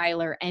Oh,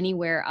 Skylar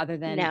anywhere other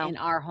than no. in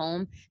our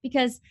home,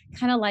 because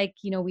kind of like,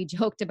 we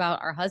joked about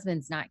our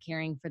husbands not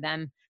caring for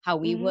them how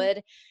we hmm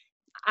would.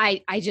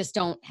 I just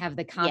don't have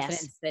the Yes.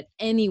 confidence that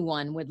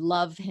anyone would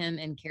love him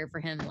and care for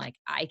him like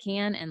I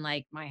can and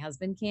like my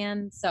husband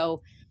can.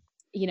 So,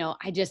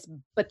 I just,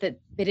 but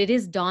it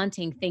is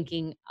daunting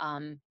thinking,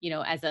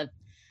 as a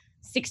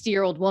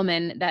 60-year-old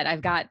woman, that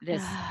I've got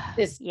this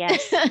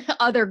Yes.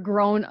 other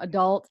grown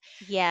adult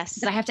that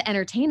Yes. I have to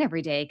entertain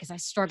every day, because I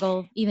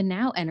struggle even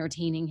now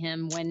entertaining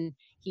him when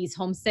he's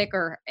homesick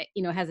or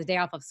has a day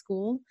off of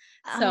school.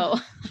 So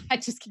Oh, I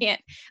just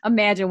can't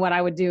imagine what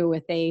I would do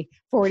with a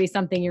 40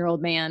 something year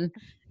old man.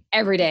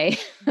 every day.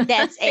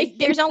 And You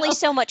there's only know?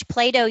 so much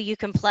Play-Doh you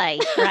can play,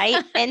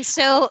 right? And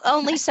so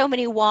only so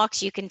many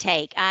walks you can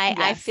take. I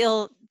Yes.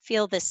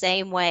 feel the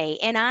same way.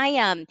 And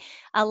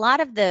a lot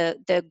of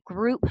the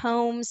group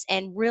homes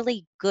and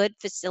really good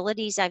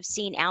facilities I've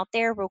seen out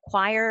there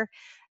require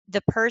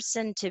the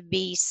person to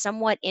be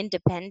somewhat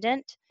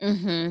independent.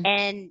 Hmm.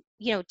 And,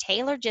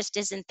 Taylor just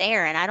isn't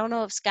there. And I don't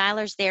know if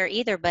Skylar's there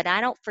either, but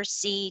I don't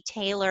foresee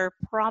Taylor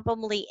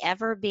probably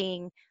ever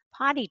being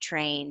potty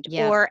trained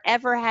Yeah. or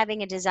ever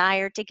having a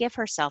desire to give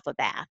herself a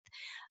bath,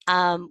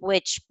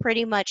 which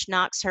pretty much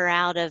knocks her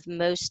out of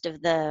most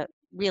of the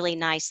really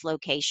nice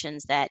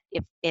locations that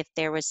if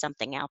there was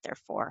something out there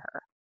for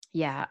her.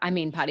 Yeah, I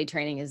mean, potty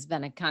training has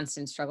been a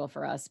constant struggle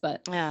for us,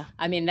 but Yeah.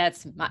 I mean,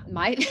 that's my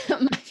my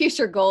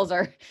future goals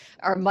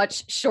are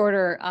much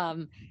shorter,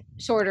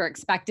 shorter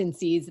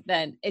expectancies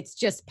than it's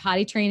just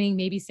potty training,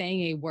 maybe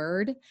saying a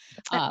word,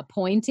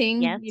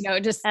 pointing, Yes.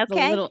 just the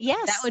Okay. little that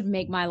Yes. would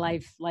make my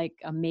life like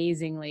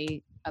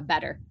amazingly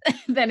better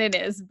than it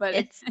is. But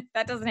if It's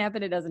that doesn't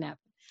happen, it doesn't happen.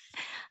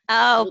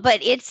 Oh, So,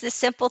 but it's the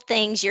simple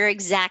things. You're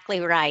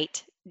exactly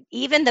right.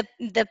 Even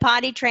the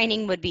potty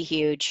training would be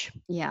huge.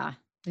 yeah,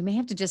 we may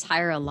have to just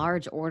hire a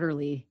large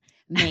orderly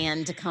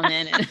man to come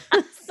in and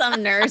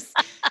some nurse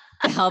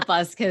to help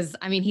us because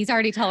I mean he's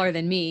already taller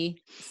than me.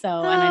 So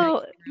and I know Oh,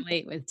 you can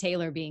relate with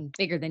Taylor being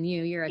bigger than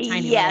you. You're a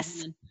tiny little yes.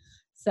 woman.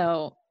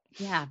 So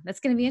yeah, that's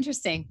gonna be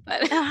interesting.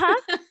 But Uh-huh.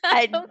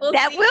 we'll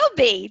That see. will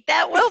be.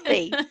 That will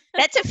be.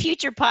 That's a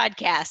future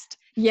podcast.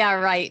 Yeah,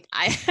 right.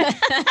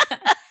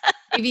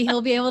 Maybe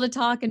he'll be able to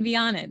talk and be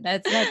on it.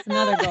 That's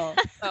another goal.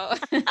 So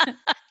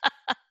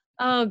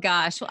oh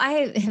gosh. Well,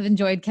 I have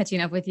enjoyed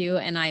catching up with you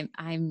and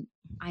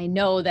I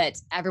know that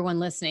everyone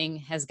listening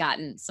has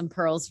gotten some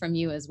pearls from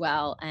you as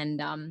well and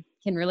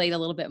can relate a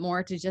little bit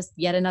more to just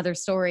yet another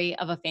story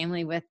of a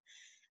family with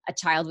a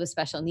child with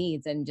special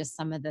needs and just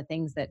some of the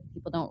things that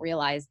people don't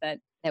realize that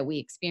we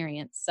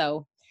experience.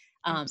 So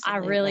I really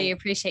Absolutely.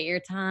 appreciate your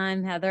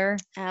time, Heather.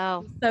 Oh,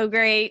 It was so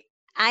great.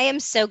 I am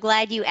so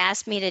glad you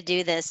asked me to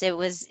do this. It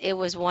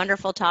was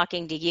wonderful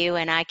talking to you,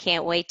 and I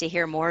can't wait to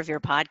hear more of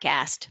your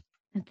podcast.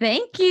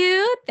 Thank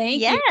you. Thank you.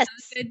 Yes, Have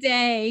a good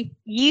day.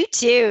 you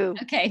too.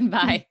 Okay,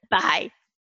 bye. Bye.